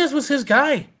 Nunez was his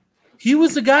guy. He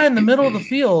was the guy in the middle of the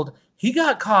field. He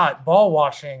got caught ball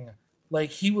watching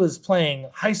like he was playing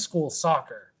high school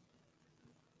soccer.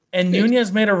 And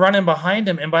Nunez made a run in behind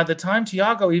him, and by the time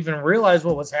Thiago even realized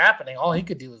what was happening, all he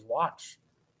could do was watch.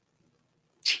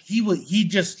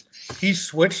 He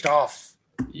switched off,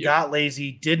 got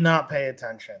lazy, did not pay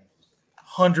attention.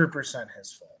 100%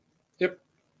 his fault. Yep.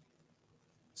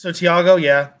 So Thiago,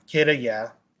 yeah. Keita, yeah.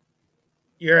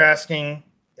 You're asking,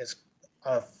 is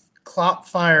a Klopp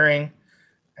firing?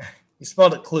 You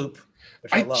spelled it Kloop.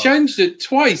 I changed it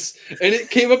twice, and it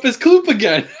came up as Kloop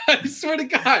again. I swear to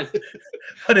God.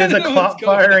 But is a Klopp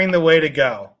firing the way to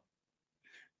go?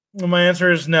 Well, my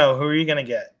answer is no. Who are you going to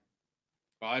get?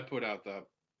 Well, I put out the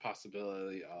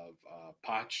possibility of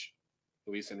Poch,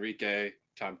 Luis Enrique,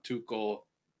 Tom Tuchel.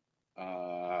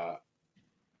 I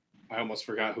almost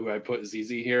forgot who I put ZZ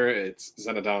here. It's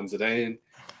Zinedine Zidane.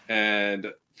 And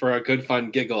for a good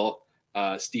fun giggle,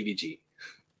 Stevie G.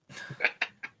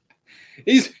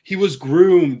 He was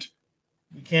groomed.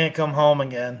 You can't come home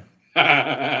again.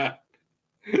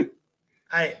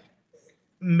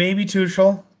 Maybe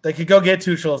Tuchel. They could go get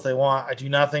Tuchel if they want. I do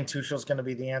not think Tuchel's going to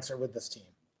be the answer with this team.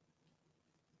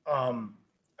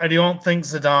 I don't think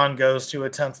Zidane goes to a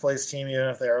 10th place team even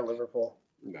if they are Liverpool.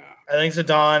 Nah. I think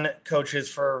Zidane coaches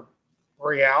for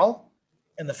Real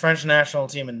and the French national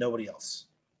team and nobody else.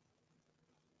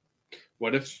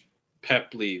 What if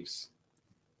Pep leaves?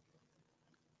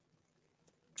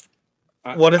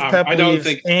 What if Pep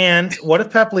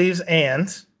leaves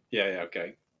and Yeah,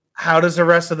 okay. How does the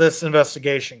rest of this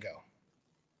investigation go?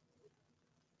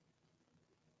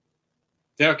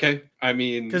 Yeah, okay. I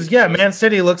mean, because Man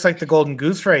City looks like the golden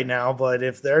goose right now, but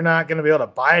if they're not going to be able to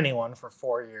buy anyone for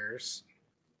 4 years,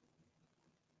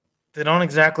 they don't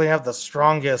exactly have the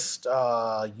strongest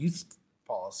youth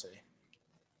policy.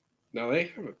 No,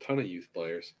 they have a ton of youth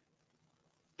players.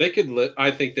 They could live.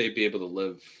 I think they'd be able to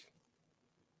live.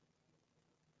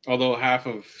 Although half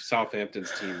of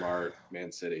Southampton's team are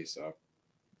Man City,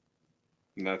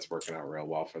 and that's working out real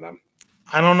well for them.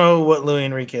 I don't know what Luis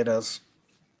Enrique does.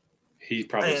 He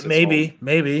probably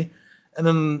maybe, and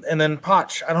then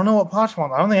Poch. I don't know what Poch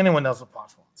wants. I don't think anyone knows what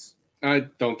Poch wants. I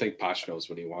don't think Poch knows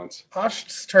what he wants.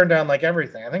 Poch's turned down like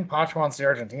everything. I think Poch wants the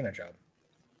Argentina job.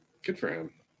 Good for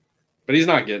him, but he's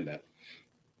not getting it.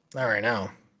 Not right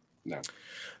now. No.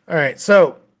 All right,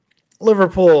 so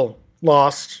Liverpool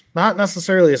lost. Not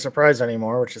necessarily a surprise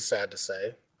anymore, which is sad to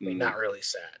say. I mean, not really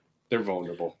sad. They're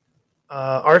vulnerable.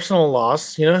 Arsenal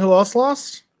lost. You know who else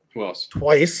lost? Who else?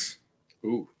 Twice.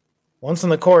 Ooh. Once in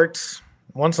the courts,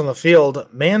 once on the field.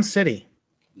 Man City.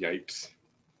 Yipes.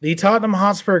 The Tottenham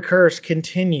Hotspur curse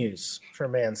continues for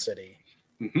Man City.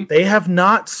 Mm-hmm. They have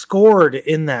not scored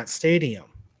in that stadium.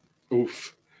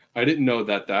 Oof. I didn't know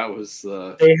that was...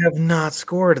 They have not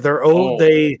scored. They're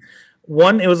They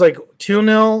won. It was like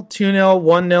 2-0, 2-0,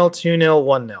 1-0,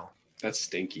 2-0, 1-0. That's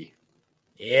stinky.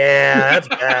 Yeah, that's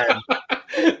bad.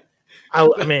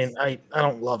 I mean, I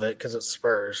don't love it because it's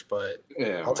Spurs, but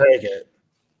yeah, I'll take it.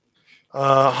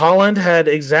 Holland had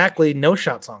exactly no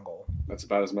shots on goal. That's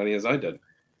about as many as I did.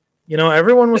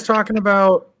 Everyone was talking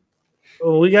about.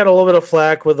 We got a little bit of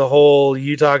flack with the whole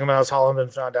you talking about has Holland been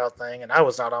found out thing, and I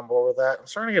was not on board with that. I'm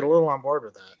starting to get a little on board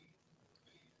with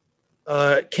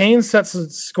that. Kane sets the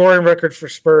scoring record for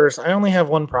Spurs. I only have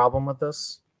one problem with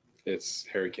this. It's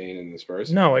Harry Kane and the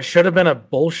Spurs? No, it should have been a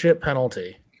bullshit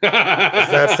penalty.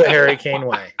 That's the Harry Kane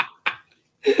way.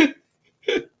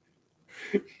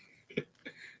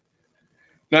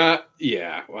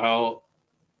 Well,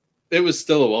 it was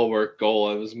still a well-worked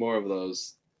goal. It was more of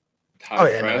those...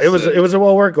 it was a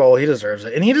well-worked goal. He deserves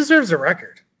it, and he deserves a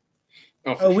record.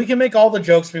 We can make all the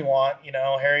jokes we want.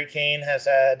 Harry Kane has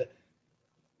had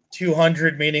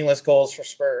 200 meaningless goals for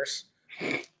Spurs,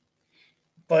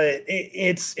 but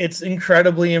it's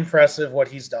incredibly impressive what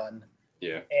he's done.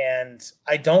 Yeah, and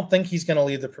I don't think he's going to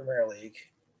leave the Premier League.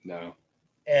 No.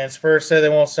 And Spurs say they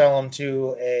won't sell him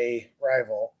to a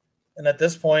rival, and at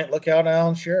this point, look out,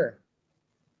 Alan Shearer.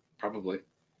 Probably.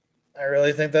 I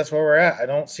really think that's where we're at. I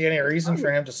don't see any reason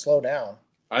for him to slow down.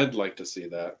 I'd like to see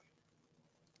that.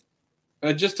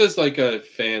 Just as like a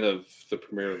fan of the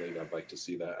Premier League, I'd like to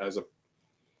see that. As a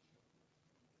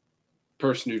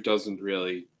person who doesn't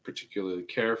really particularly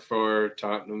care for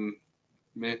Tottenham,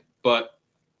 but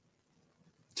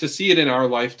to see it in our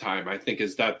lifetime, I think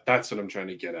that's what I'm trying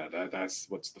to get at. That's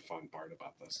what's the fun part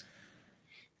about this.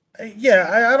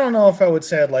 Yeah, I don't know if I would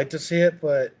say I'd like to see it,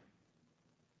 but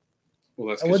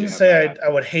I wouldn't say I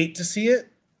would hate to see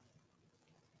it.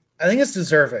 I think it's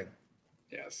deserving.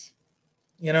 Yes.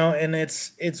 And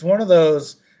it's one of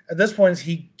those, at this point,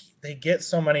 they get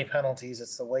so many penalties.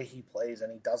 It's the way he plays,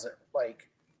 and he does it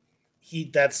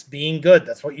that's being good.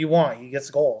 That's what you want. He gets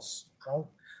goals.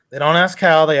 They don't ask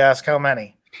how, they ask how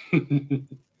many. And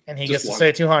he gets to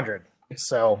say 200.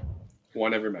 So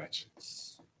one every match.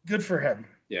 Good for him.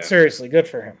 Yeah. Seriously, good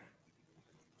for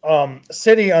him.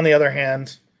 City, on the other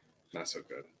hand, not so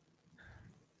good.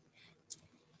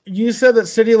 You said that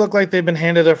City looked like they've been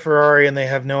handed a Ferrari and they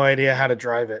have no idea how to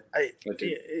drive it.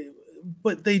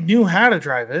 But they knew how to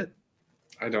drive it.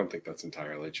 I don't think that's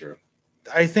entirely true.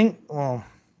 I think,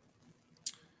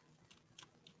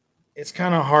 it's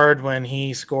kind of hard when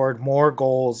he scored more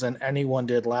goals than anyone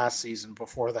did last season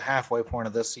before the halfway point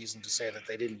of this season to say that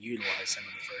they didn't utilize him in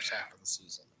the first half of the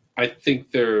season. I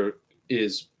think there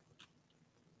is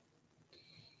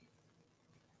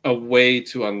a way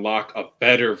to unlock a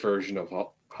better version of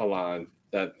Haaland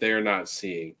that they're not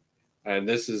seeing. And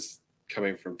this is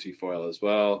coming from T-Foil as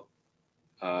well.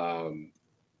 And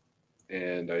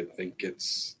I think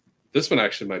this one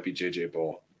actually might be JJ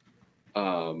Bull.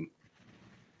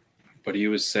 But he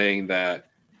was saying that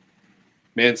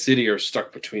Man City are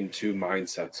stuck between two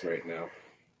mindsets right now.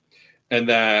 And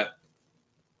that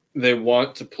they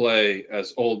want to play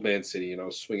as old Man City,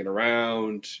 swinging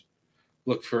around,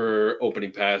 look for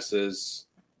opening passes,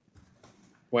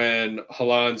 when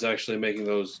Haaland's actually making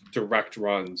those direct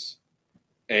runs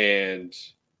and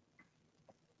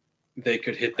they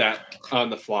could hit that on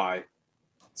the fly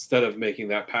instead of making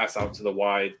that pass out to the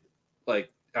wide, like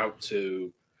out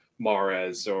to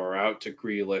Mahrez or out to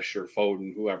Grealish or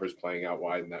Foden, whoever's playing out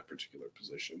wide in that particular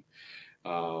position.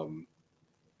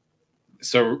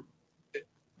 So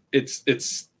it's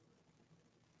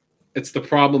the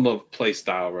problem of play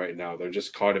style right now. They're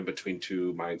just caught in between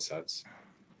two mindsets.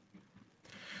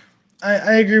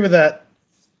 I agree with that.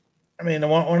 I mean,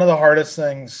 one of the hardest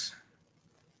things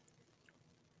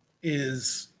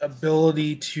is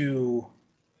ability to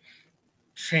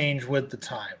change with the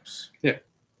times. Yeah.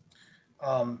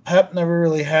 Pep never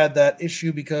really had that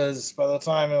issue because by the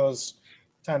time it was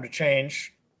time to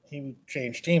change, he would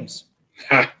change teams.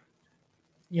 It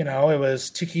was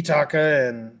tiki-taka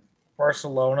in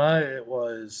Barcelona. It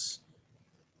was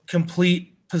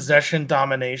complete possession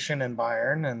domination in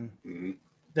Bayern. And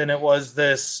then it was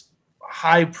this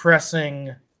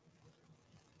high-pressing,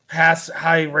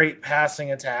 high-rate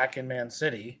passing attack in Man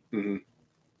City. Mm-hmm.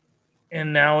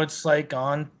 And now it's like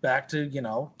gone back to,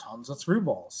 tons of through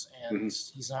balls. And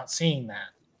he's not seeing that.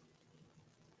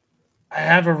 I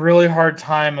have a really hard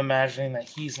time imagining that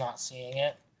he's not seeing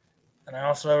it. And I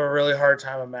also have a really hard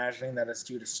time imagining that it's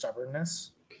due to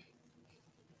stubbornness.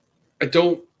 I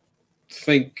don't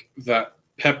think that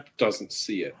Pep doesn't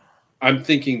see it. I'm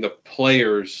thinking the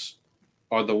players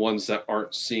are the ones that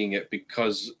aren't seeing it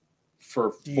because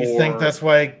for Do you think that's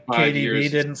why 5 KDB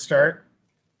years, didn't start?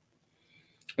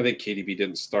 I think KDB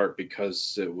didn't start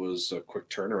because it was a quick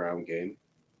turnaround game.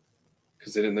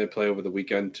 Because didn't they play over the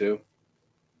weekend too?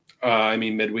 I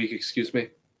mean midweek, excuse me.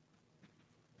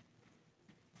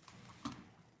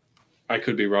 I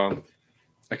could be wrong.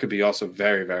 I could be also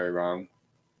very, very wrong.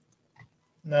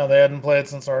 No, they hadn't played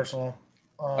since Arsenal.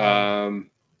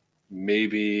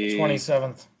 Maybe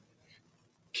 27th.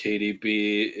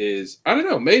 KDB is, I don't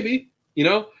know, maybe.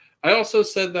 I also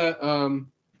said that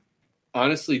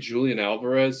honestly, Julian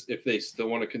Alvarez, if they still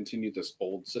want to continue this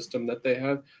old system that they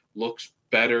have, looks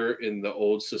better in the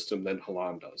old system than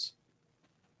Haaland does.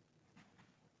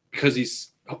 Because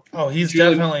he's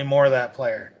definitely more that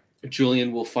player.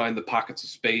 Julian will find the pockets of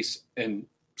space and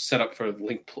set up for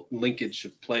linkage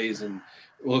of plays and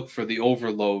look for the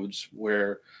overloads,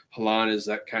 where Haaland is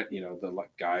that kind, the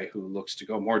guy who looks to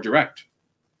go more direct.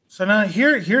 So now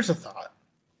here's a thought.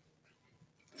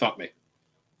 Thought me.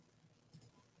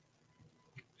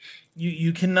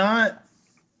 You cannot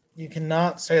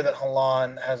say that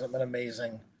Haaland hasn't been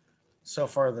amazing so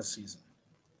far this season.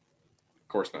 Of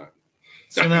course not.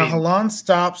 So now Haaland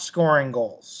stops scoring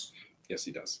goals. Yes,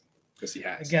 he does. Yes, he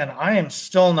has. Again, I am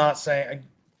still not saying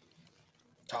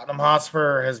Tottenham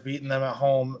Hotspur has beaten them at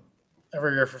home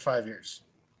every year for 5 years.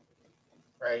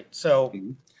 Right? So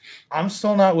I'm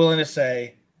still not willing to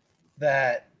say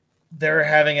that they're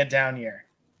having a down year.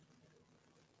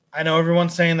 I know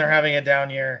everyone's saying they're having a down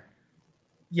year.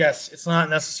 Yes, it's not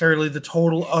necessarily the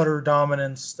total utter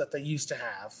dominance that they used to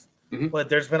have, but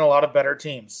there's been a lot of better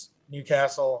teams.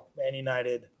 Newcastle, Man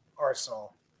United,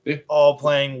 Arsenal, all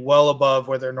playing well above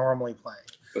where they're normally playing.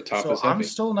 The top so is heavy. I'm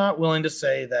still not willing to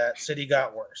say that City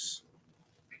got worse.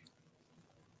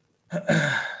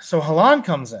 So Haaland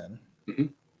comes in,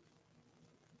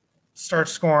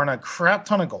 starts scoring a crap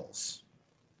ton of goals,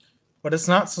 but it's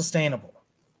not sustainable.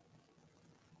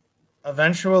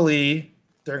 Eventually,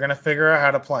 they're going to figure out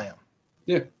how to play him.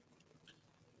 Yeah.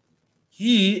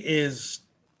 He is,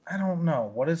 I don't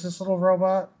know. What is this little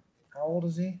robot? How old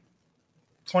is he?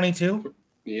 22?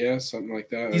 Yeah, something like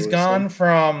that. He's gone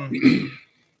from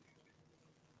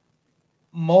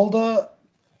Molde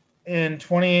in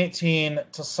 2018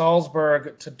 to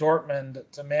Salzburg to Dortmund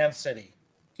to Man City.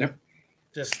 Yep.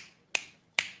 Just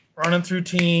running through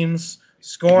teams,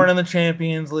 scoring in the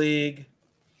Champions League.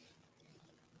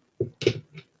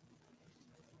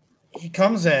 He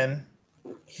comes in.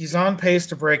 He's on pace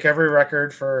to break every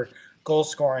record for goal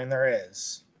scoring there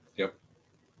is. Yep.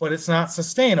 But it's not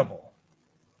sustainable.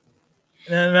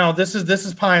 No, this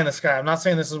is pie in the sky. I'm not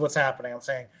saying this is what's happening. I'm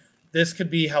saying this could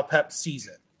be how Pep sees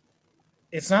it.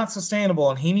 It's not sustainable,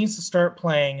 and he needs to start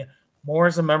playing more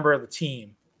as a member of the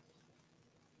team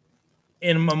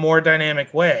in a more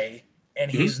dynamic way,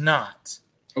 and he's not.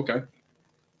 Okay.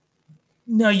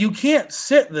 No, you can't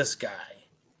sit this guy.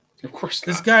 Of course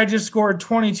not. This guy just scored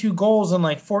 22 goals in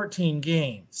like 14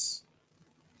 games.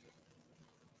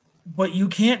 But you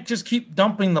can't just keep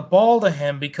dumping the ball to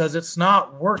him because it's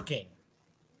not working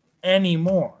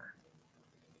anymore.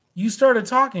 You started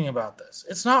talking about this.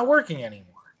 It's not working anymore.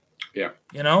 Yeah.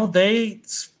 They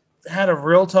had a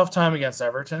real tough time against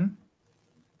Everton.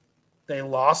 They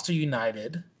lost to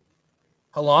United.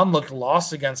 Haaland looked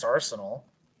lost against Arsenal.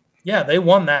 Yeah, they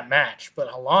won that match, but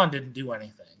Haaland didn't do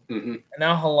anything. And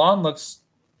now Haaland looks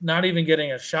not even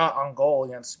getting a shot on goal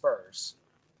against Spurs.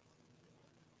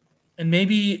 And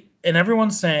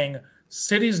everyone's saying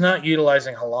City's not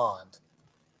utilizing Haaland.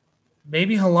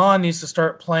 Maybe Haaland needs to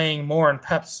start playing more in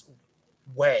Pep's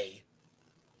way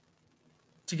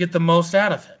to get the most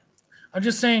out of him. I'm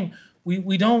just saying we're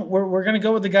going to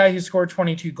go with the guy who scored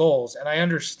 22 goals, and I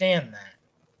understand that.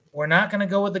 We're not going to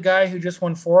go with the guy who just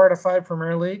won 4 out of 5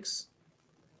 Premier Leagues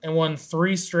and won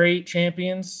 3 straight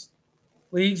Champions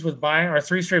Leagues with Bayern, or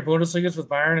 3 straight Bundesligas with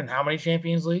Bayern, and how many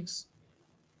Champions Leagues?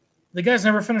 The guy's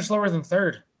never finished lower than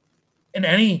 3rd in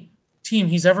any team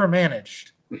he's ever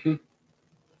managed.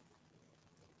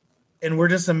 And we're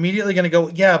just immediately going to go,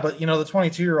 yeah, but, the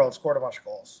 22-year-old scored a bunch of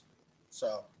goals.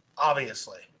 So,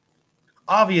 obviously,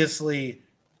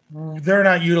 they're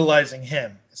not utilizing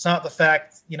him. It's not the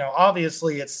fact,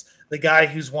 obviously it's the guy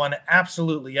who's won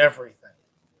absolutely everything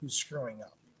who's screwing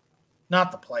up,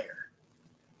 not the player.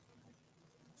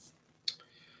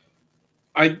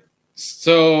 I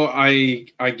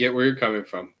get where you're coming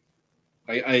from.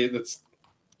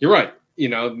 You're right.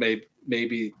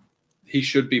 Maybe he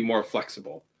should be more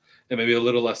flexible and maybe a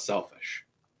little less selfish.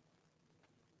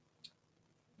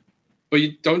 But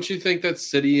don't you think that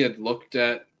City had looked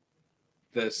at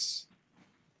his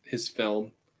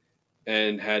film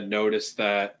and had noticed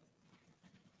that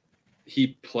he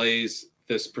plays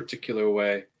this particular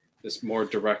way, this more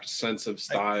direct sense of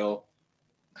style.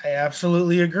 I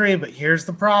absolutely agree, but here's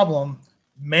the problem.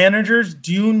 Managers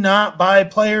do not buy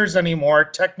players anymore.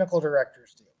 Technical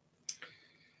directors do.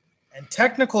 And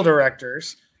technical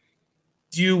directors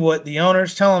do what the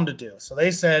owners tell them to do. So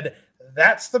they said,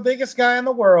 that's the biggest guy in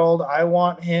the world. I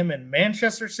want him in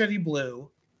Manchester City blue.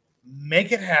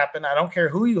 Make it happen. I don't care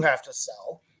who you have to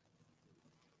sell.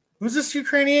 Who's this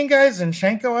Ukrainian guy?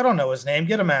 Zinchenko? I don't know his name.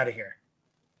 Get him out of here.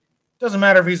 Doesn't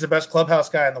matter if he's the best clubhouse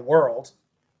guy in the world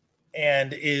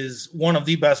and is one of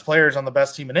the best players on the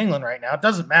best team in England right now. It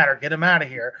doesn't matter. Get him out of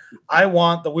here. I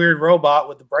want the weird robot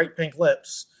with the bright pink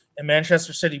lips in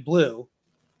Manchester City blue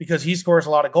because he scores a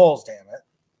lot of goals, damn it.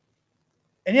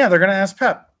 And yeah, they're going to ask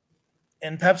Pep.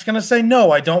 And Pep's going to say,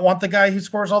 no, I don't want the guy who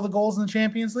scores all the goals in the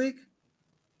Champions League.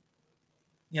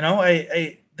 You know,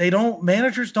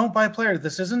 managers don't buy players.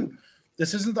 This isn't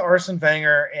the Arsene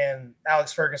Wenger and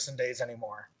Alex Ferguson days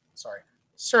anymore. Sorry,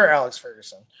 Sir Alex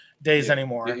Ferguson days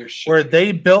anymore, where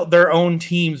they built their own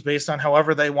teams based on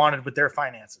however they wanted with their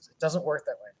finances. It doesn't work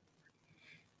that way.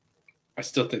 I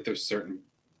still think there's certain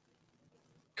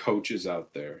coaches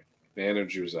out there,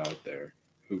 managers out there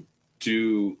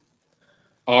who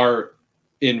are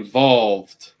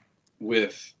involved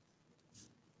with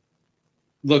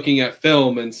looking at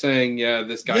film and saying, yeah,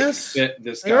 this guy can fit,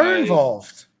 this guy. They're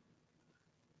involved.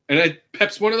 And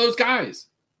Pep's one of those guys.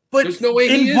 But there's no way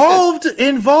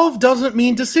involved doesn't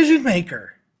mean decision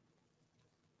maker.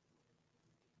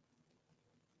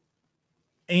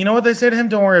 And you know what they say to him?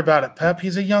 Don't worry about it, Pep.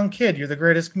 He's a young kid. You're the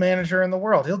greatest manager in the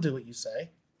world. He'll do what you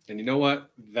say. And you know what?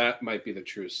 That might be the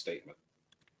truest statement.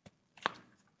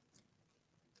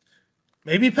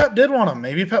 Maybe Pep did want him.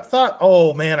 Maybe Pep thought,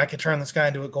 oh, man, I could turn this guy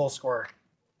into a goal scorer.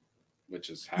 Which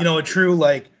is a true,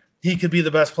 he could be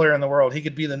the best player in the world. He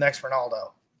could be the next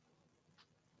Ronaldo.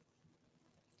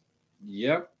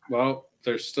 Yep. Well,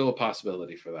 there's still a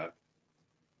possibility for that.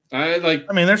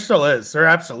 There still is. There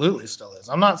absolutely still is.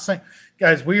 I'm not saying,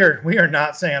 guys, we are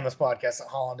not saying on this podcast that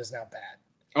Haaland is now bad.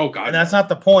 Oh, God. And that's not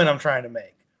the point I'm trying to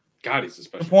make. God, he's a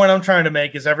special. The point I'm trying to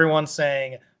make is everyone's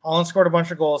saying Haaland scored a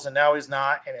bunch of goals and now he's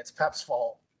not, and it's Pep's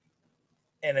fault.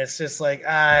 And it's just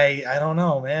I don't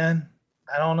know, man.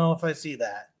 I don't know if I see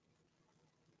that.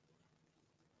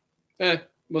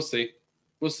 We'll see.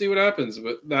 We'll see what happens.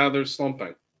 But now they're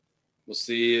slumping. We'll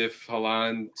see if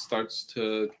Haaland starts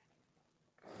to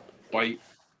bite.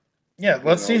 Yeah,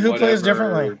 let's see who plays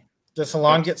differently. Does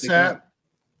Haaland get sat?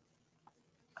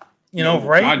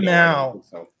 Right now.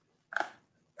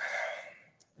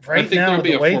 I think there'll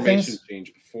be a formation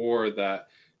change before that.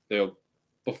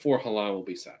 Before Haaland will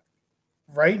be set.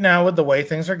 Right now, with the way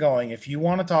things are going, if you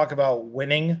want to talk about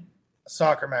winning a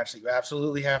soccer match that you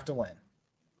absolutely have to win,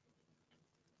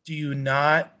 do you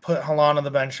not put Haaland on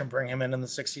the bench and bring him in the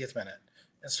 60th minute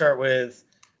and start with,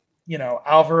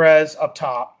 Alvarez up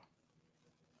top,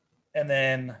 and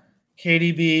then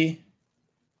KDB,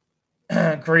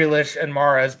 Grealish, and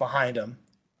Mahrez behind him?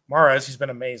 Mahrez, he's been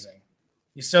amazing.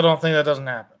 You still don't think that doesn't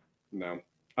happen? No,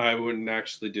 I wouldn't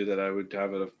actually do that. I would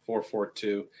have it a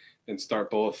 4-4-2 and start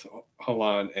both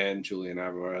Haaland and Julian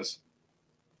Alvarez.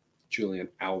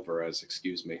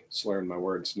 Excuse me. Slurring my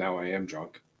words. Now I am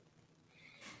drunk.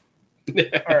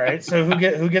 All right, so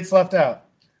who gets left out?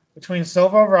 Between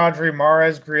Silva, Rodri,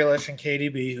 Mahrez, Grealish, and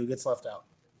KDB, who gets left out?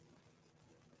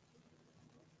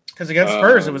 Because against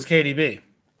Spurs, it was KDB.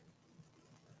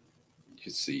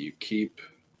 You see,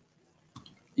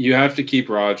 you have to keep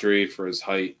Rodri for his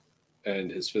height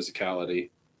and his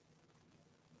physicality.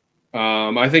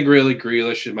 I think really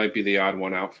Grealish might be the odd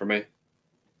one out for me.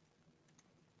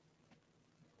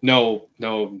 No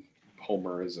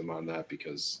homerism on that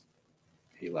because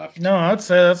he left. No, I'd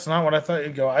say that's not what I thought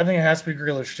you'd go. I think it has to be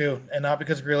Grealish too, and not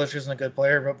because Grealish isn't a good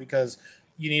player, but because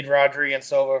you need Rodri and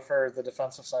Silva for the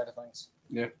defensive side of things.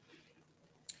 Yeah.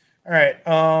 All right.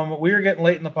 We were getting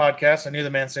late in the podcast. I knew the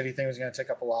Man City thing was going to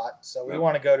take up a lot, so we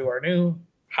want to go to our new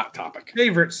hot topic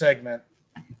favorite segment,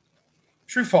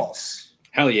 True False.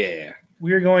 Hell yeah.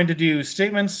 We are going to do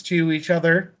statements to each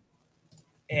other,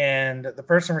 and the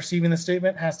person receiving the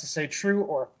statement has to say true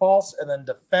or false and then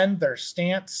defend their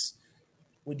stance.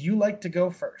 Would you like to go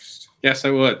first? Yes,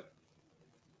 I would.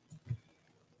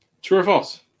 True or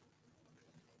false?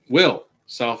 Will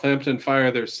Southampton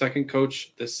fire their second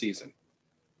coach this season?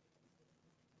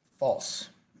 False.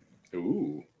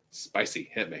 Ooh,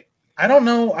 spicy. Hit me. I don't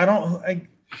know.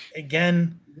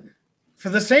 Again, for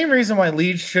the same reason why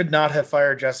Leeds should not have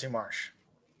fired Jesse Marsch.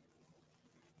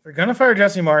 If you're going to fire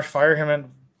Jesse Marsch, fire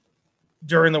him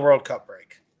during the World Cup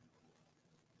break.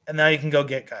 And now you can go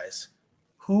get guys.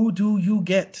 Who do you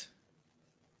get?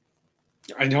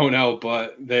 I don't know,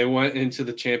 but they went into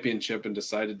the championship and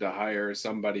decided to hire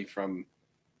somebody from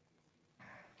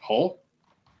Hull.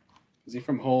 Is he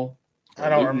from Hull? I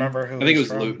don't remember who. I think it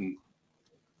was Luton.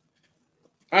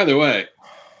 Either way,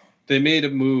 they made a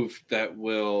move that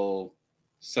will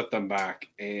set them back,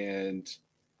 and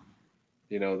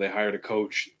they hired a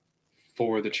coach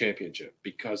for the championship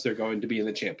because they're going to be in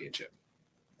the championship.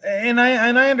 And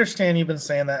I understand you've been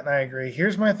saying that, and I agree.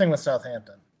 Here's my thing with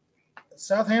Southampton.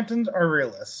 Southampton are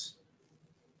realists.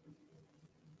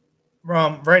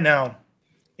 Right now,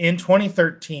 in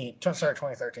 2023,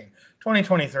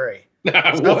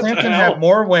 Southampton have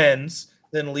more wins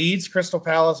than Leeds, Crystal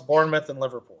Palace, Bournemouth, and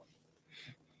Liverpool.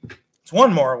 It's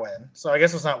one more win, so I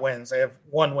guess it's not wins. They have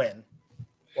one win,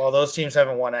 while those teams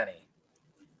haven't won any.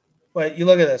 But you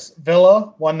look at this.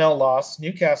 Villa, 1-0 loss.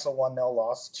 Newcastle, 1-0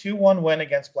 loss. 2-1 win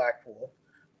against Blackpool.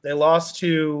 They lost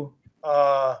to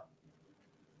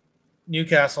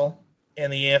Newcastle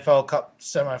in the EFL Cup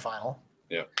semifinal.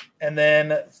 Yeah. And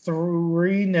then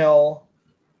 3-0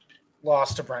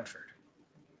 loss to Brentford.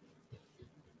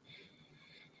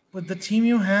 With the team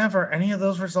you have, are any of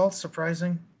those results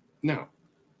surprising? No.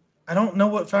 I don't know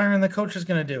what firing the coach is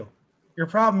going to do. Your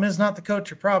problem is not the coach.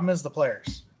 Your problem is the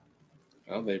players.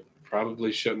 Well, they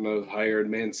probably shouldn't have hired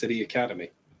Man City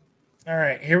Academy. All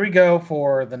right, here we go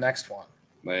for the next one.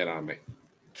 Lay it on me.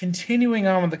 Continuing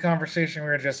on with the conversation we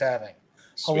were just having.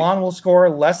 Sweet. Haaland will score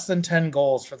less than 10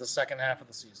 goals for the second half of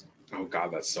the season. Oh,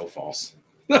 God, that's so false.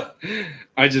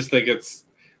 I just think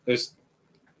there's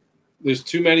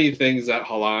too many things that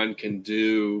Haaland can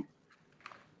do.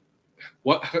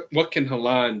 What can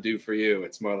Haaland do for you?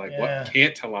 It's more like, what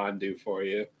can't Haaland do for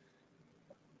you?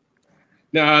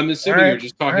 No, I'm assuming you're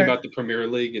just talking about the Premier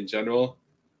League in general,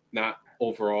 not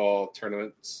overall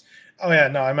tournaments. Oh, yeah,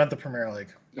 no, I meant the Premier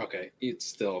League. Okay, he's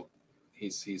still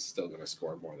going to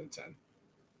score more than 10.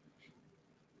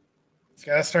 He's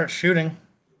got to start shooting.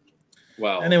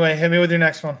 Well, anyway, hit me with your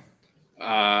next one.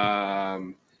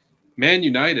 Man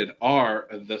United are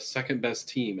the second best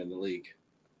team in the league.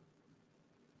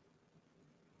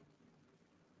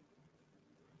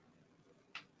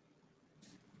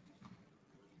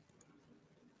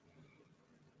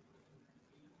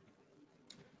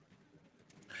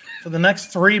 For the next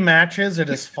 3 matches, it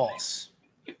is false.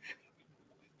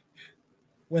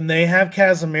 When they have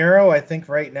Casemiro, I think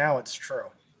right now it's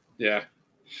true. Yeah.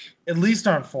 At least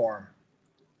on form.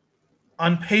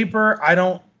 On paper, I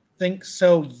don't think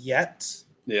so yet.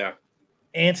 Yeah.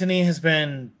 Antony has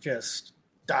been just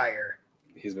dire.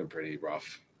 He's been pretty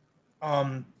rough.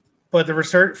 But the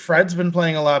research, Fred's been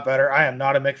playing a lot better. I am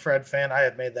not a McFred fan. I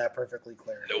have made that perfectly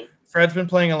clear. Nope. Fred's been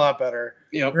playing a lot better.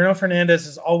 Yep. Bruno Fernandes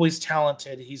is always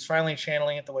talented. He's finally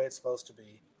channeling it the way it's supposed to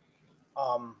be.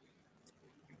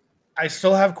 I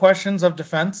still have questions of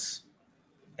defense.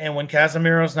 And when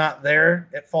Casemiro's not there,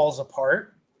 it falls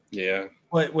apart. Yeah.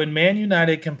 But when Man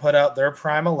United can put out their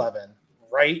prime 11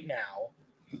 right now,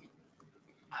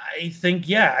 I think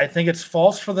it's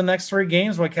false for the next 3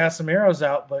 games when Casemiro's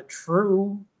out, but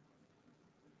true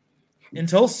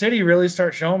until City really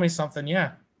start showing me something,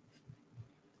 yeah.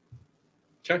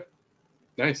 Okay.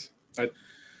 Nice. All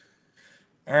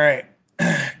right.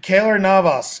 Keylor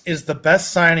Navas is the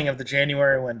best signing of the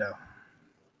January window.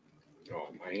 Oh,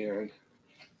 man.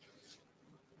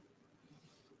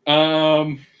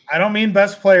 I don't mean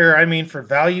best player. I mean for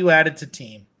value added to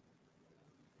team.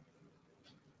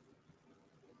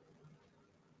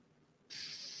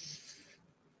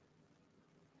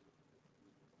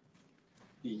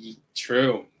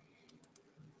 True.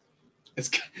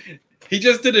 He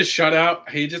just did a shutout.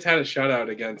 He just had a shutout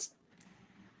against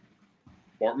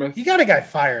Bournemouth. You got a guy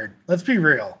fired. Let's be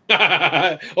real.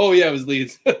 Oh, yeah, it was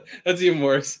Leeds. That's even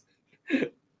worse.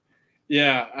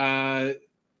 Yeah.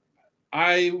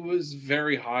 I was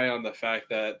very high on the fact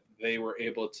that they were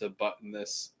able to button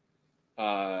this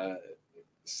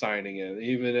signing in,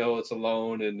 even though it's a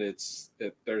loan and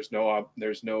there's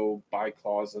no buy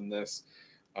clause in this.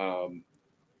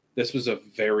 This was a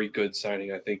very good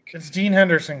signing, I think. It's Dean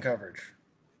Henderson coverage.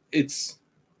 It's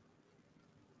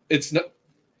not.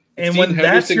 And when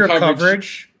that's your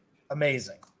coverage,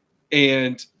 amazing.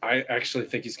 And I actually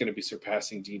think he's going to be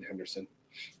surpassing Dean Henderson.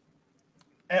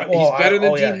 Well, he's better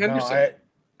than Dean Henderson.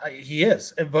 No, he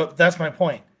is, but that's my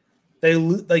point. They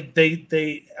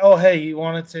oh, hey, you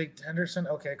want to take Henderson?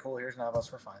 Okay, cool. Here's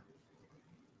Navas. We're fine.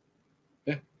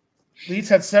 Yeah. Leeds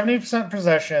had 70%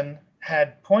 possession,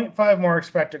 had 0.5 more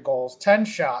expected goals, 10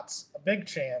 shots, a big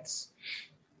chance,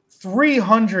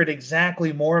 300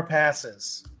 exactly more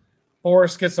passes.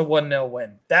 Forrest gets a 1-0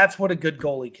 win. That's what a good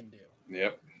goalie can do.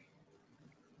 Yep.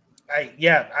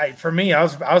 For me, I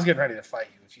was getting ready to fight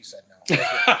you if you said no.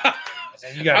 I was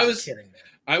like, you guys are kidding me.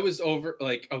 I was over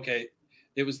okay.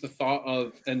 It was the thought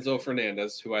of Enzo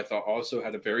Fernandez, who I thought also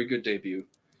had a very good debut.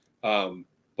 But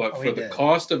for the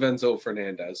cost of Enzo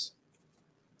Fernandez,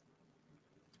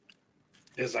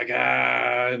 it's like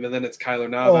and then it's Kyler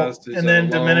Navas, and then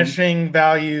diminishing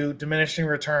value, diminishing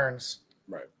returns.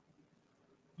 Right.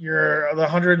 You're the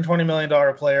 $120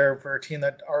 million player for a team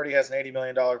that already has an $80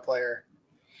 million player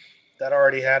that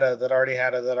already had a.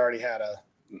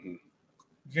 Mm-hmm.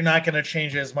 You're not going to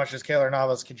change it as much as Kyler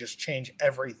Navas can just change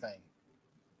everything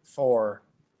for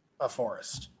a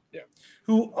Forest. Yeah.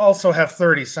 Who also have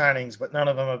 30 signings, but none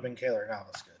of them have been Kyler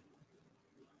Navas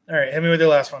good. All right, hit me with your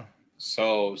last one.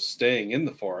 So staying in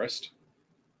the Forest,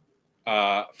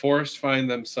 Forest find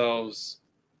themselves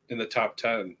in the top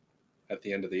 10 at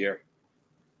the end of the year.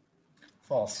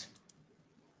 False.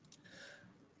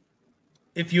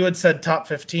 If you had said top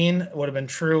 15, it would have been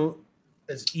true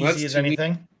as easy as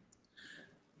anything.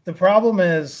 The problem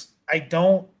is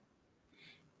all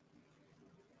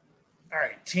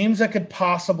right, teams that could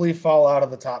possibly fall out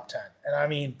of the top 10. And I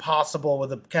mean possible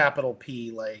with a capital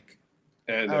P, I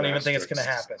don't even think it's going to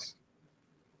happen.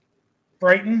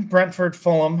 Brighton, Brentford,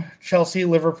 Fulham, Chelsea,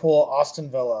 Liverpool,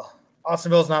 Aston Villa. Aston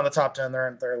Villa's not in the top 10.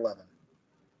 They're 11.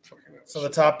 So the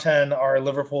top 10 are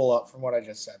Liverpool up from what I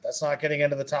just said. That's not getting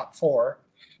into the top 4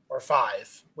 or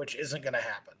 5, which isn't going to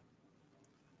happen.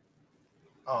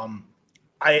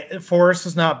 Forest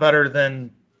is not better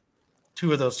than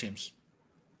 2 of those teams.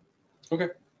 Okay,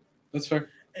 that's fair.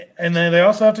 And then they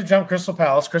also have to jump Crystal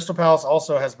Palace. Crystal Palace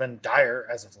also has been dire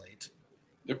as of late.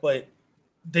 Yep. But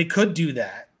they could do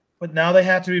that. But now they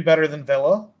have to be better than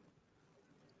Villa.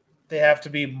 They have to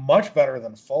be much better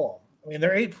than Fulham. I mean,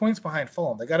 they're 8 points behind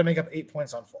Fulham. They got to make up 8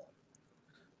 points on Fulham.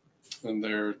 And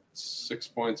they're 6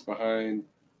 points behind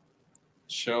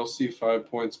Chelsea, 5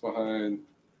 points behind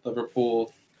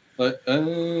Liverpool. But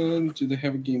do they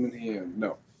have a game in hand?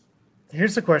 No.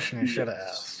 Here's the question you should have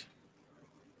asked.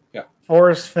 Yeah.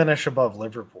 Forest finish above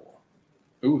Liverpool.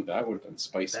 Ooh, that would have been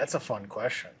spicy. That's a fun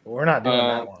question. But we're not doing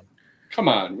that one. Come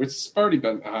on. It's already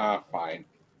been fine.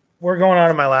 We're going on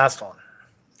to my last one.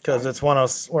 Because it's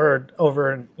we're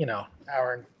over an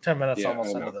hour and 10 minutes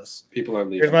almost into this. People are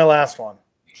leaving. Here's my last one.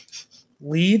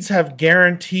 Leeds have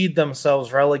guaranteed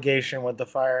themselves relegation with the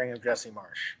firing of Jesse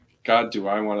Marsch. God, do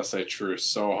I want to say true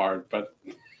so hard, but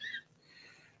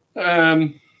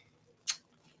I'm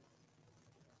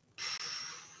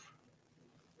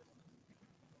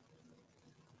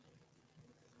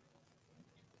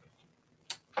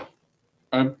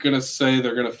going to say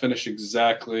they're going to finish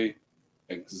exactly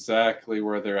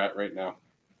where they're at right now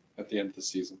at the end of the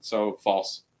season. So,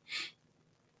 false.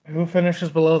 Who finishes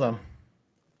below them?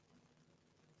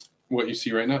 What you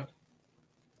see right now?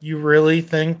 You really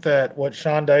think that what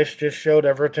Sean Dyche just showed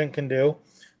Everton can do,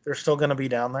 they're still going to be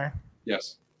down there?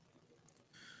 Yes.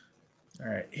 All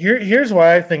right. Here's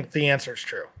why I think the answer is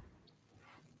true.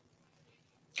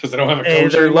 Because they don't have a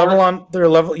coach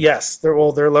anymore? Yes. They're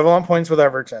level on points with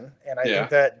Everton. And I think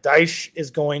that Dyche is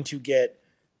going to get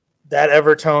that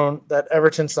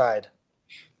Everton side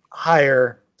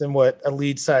higher than what a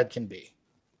Leeds side can be.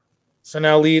 So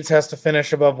now Leeds has to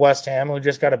finish above West Ham, who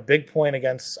just got a big point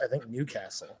against, I think,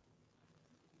 Newcastle.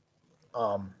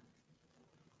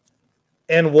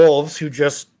 And Wolves, who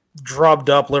just drubbed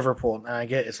up Liverpool. Now, I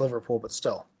get it's Liverpool, but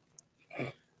still.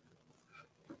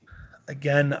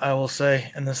 Again, I will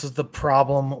say, and this is the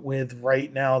problem with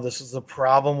right now, this is the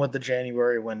problem with the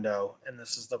January window, and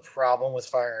this is the problem with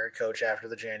firing a coach after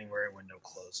the January window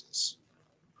closes.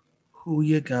 Who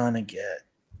you gonna get?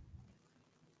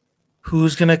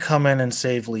 Who's gonna come in and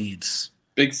save Leeds?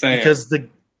 Big Sam. Because the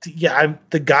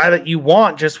guy that you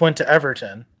want just went to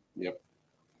Everton. Yep.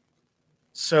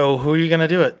 So who are you gonna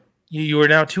do it? You are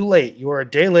now too late. You are a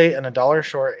day late and $1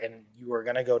 short, and you are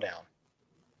gonna go down.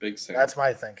 Big Sam. That's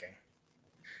my thinking.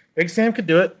 Big Sam could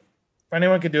do it. If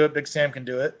anyone could do it, Big Sam can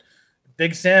do it.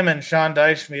 Big Sam and Sean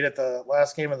Dyche meet at the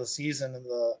last game of the season, and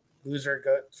the loser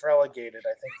gets relegated.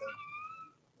 I think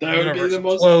that would be the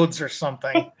most explodes or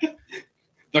something.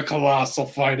 The colossal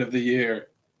fight of the year.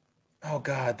 Oh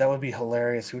God, that would be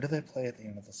hilarious. Who do they play at the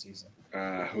end of the season?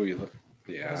 Who you look?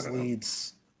 Yeah, what was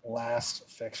Leeds' last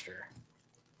fixture?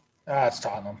 It's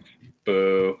Tottenham.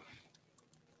 Boo.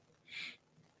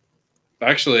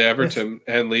 Actually, Everton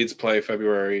and Leeds play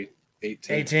February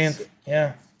 18th. 18th,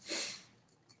 yeah.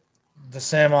 The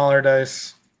Sam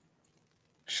Allardyce,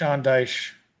 Sean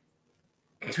Dyche.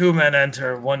 2 men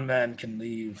enter, 1 man can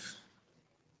leave.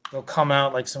 They'll come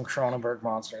out like some Cronenberg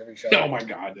monster every show. Oh my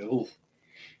God! Ooh.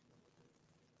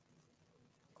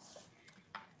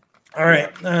 All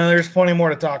right. There's plenty more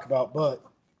to talk about, but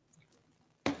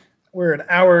we're an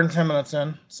hour and 10 minutes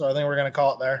in, so I think we're going to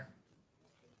call it there.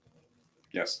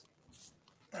 Yes.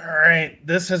 All right.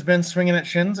 This has been Swinging at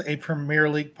Shins, a Premier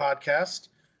League podcast.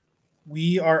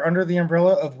 We are under the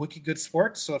umbrella of Wicked Good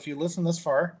Sports, so if you listen this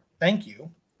far, thank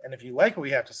you. And if you like what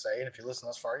we have to say, and if you listen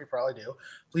this far, you probably do,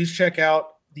 please check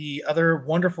out the other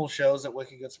wonderful shows that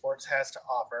Wicked Good Sports has to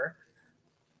offer.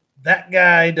 That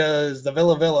guy does the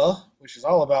Villa, which is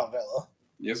all about Villa.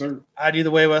 Yes, sir. I do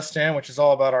the Way West Ham, which is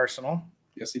all about Arsenal.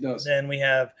 Yes, he does. Then we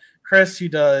have Chris, who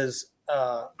does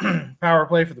Power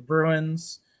Play for the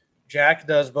Bruins. Jack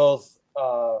does both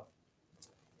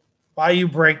Bayou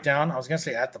Breakdown. I was going to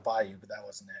say At the Bayou, but that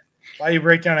wasn't it. Bayou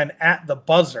Breakdown and At the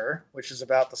Buzzer, which is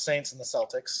about the Saints and the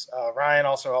Celtics. Ryan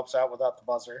also helps out without the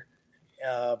buzzer.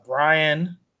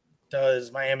 Brian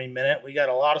does Miami Minute. We got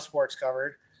a lot of sports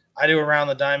covered. I do Around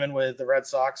the Diamond with the Red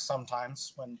Sox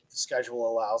sometimes when the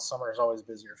schedule allows. Summer is always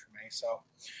busier for me. So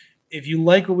if you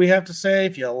like what we have to say,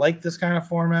 if you like this kind of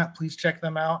format, please check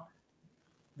them out.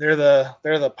 They're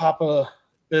the papa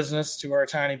business to our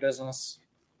tiny business.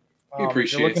 We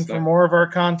appreciate if you're looking for more of our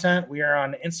content, we are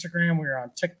on Instagram, we are on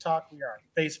TikTok, we are on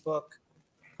Facebook.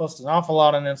 Post an awful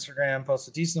lot on Instagram, post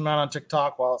a decent amount on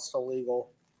TikTok while it's still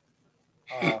legal.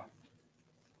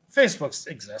 Facebook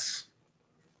exists.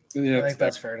 Yeah, I think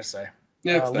that's fair to say.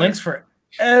 Yeah, links for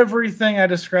everything I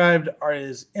described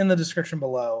is in the description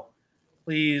below.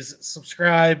 Please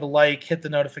subscribe, like, hit the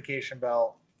notification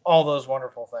bell, all those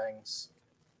wonderful things.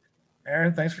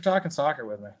 Aaron, thanks for talking soccer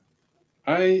with me.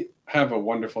 I have a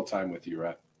wonderful time with you,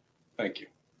 Rhett. Thank you.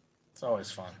 It's always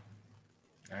fun.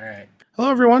 All right. Hello,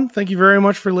 everyone. Thank you very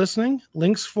much for listening.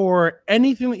 Links for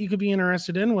anything that you could be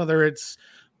interested in, whether it's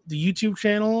the YouTube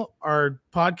channel, our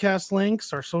podcast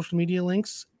links, our social media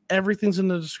links, everything's in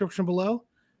the description below.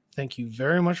 Thank you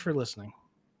very much for listening.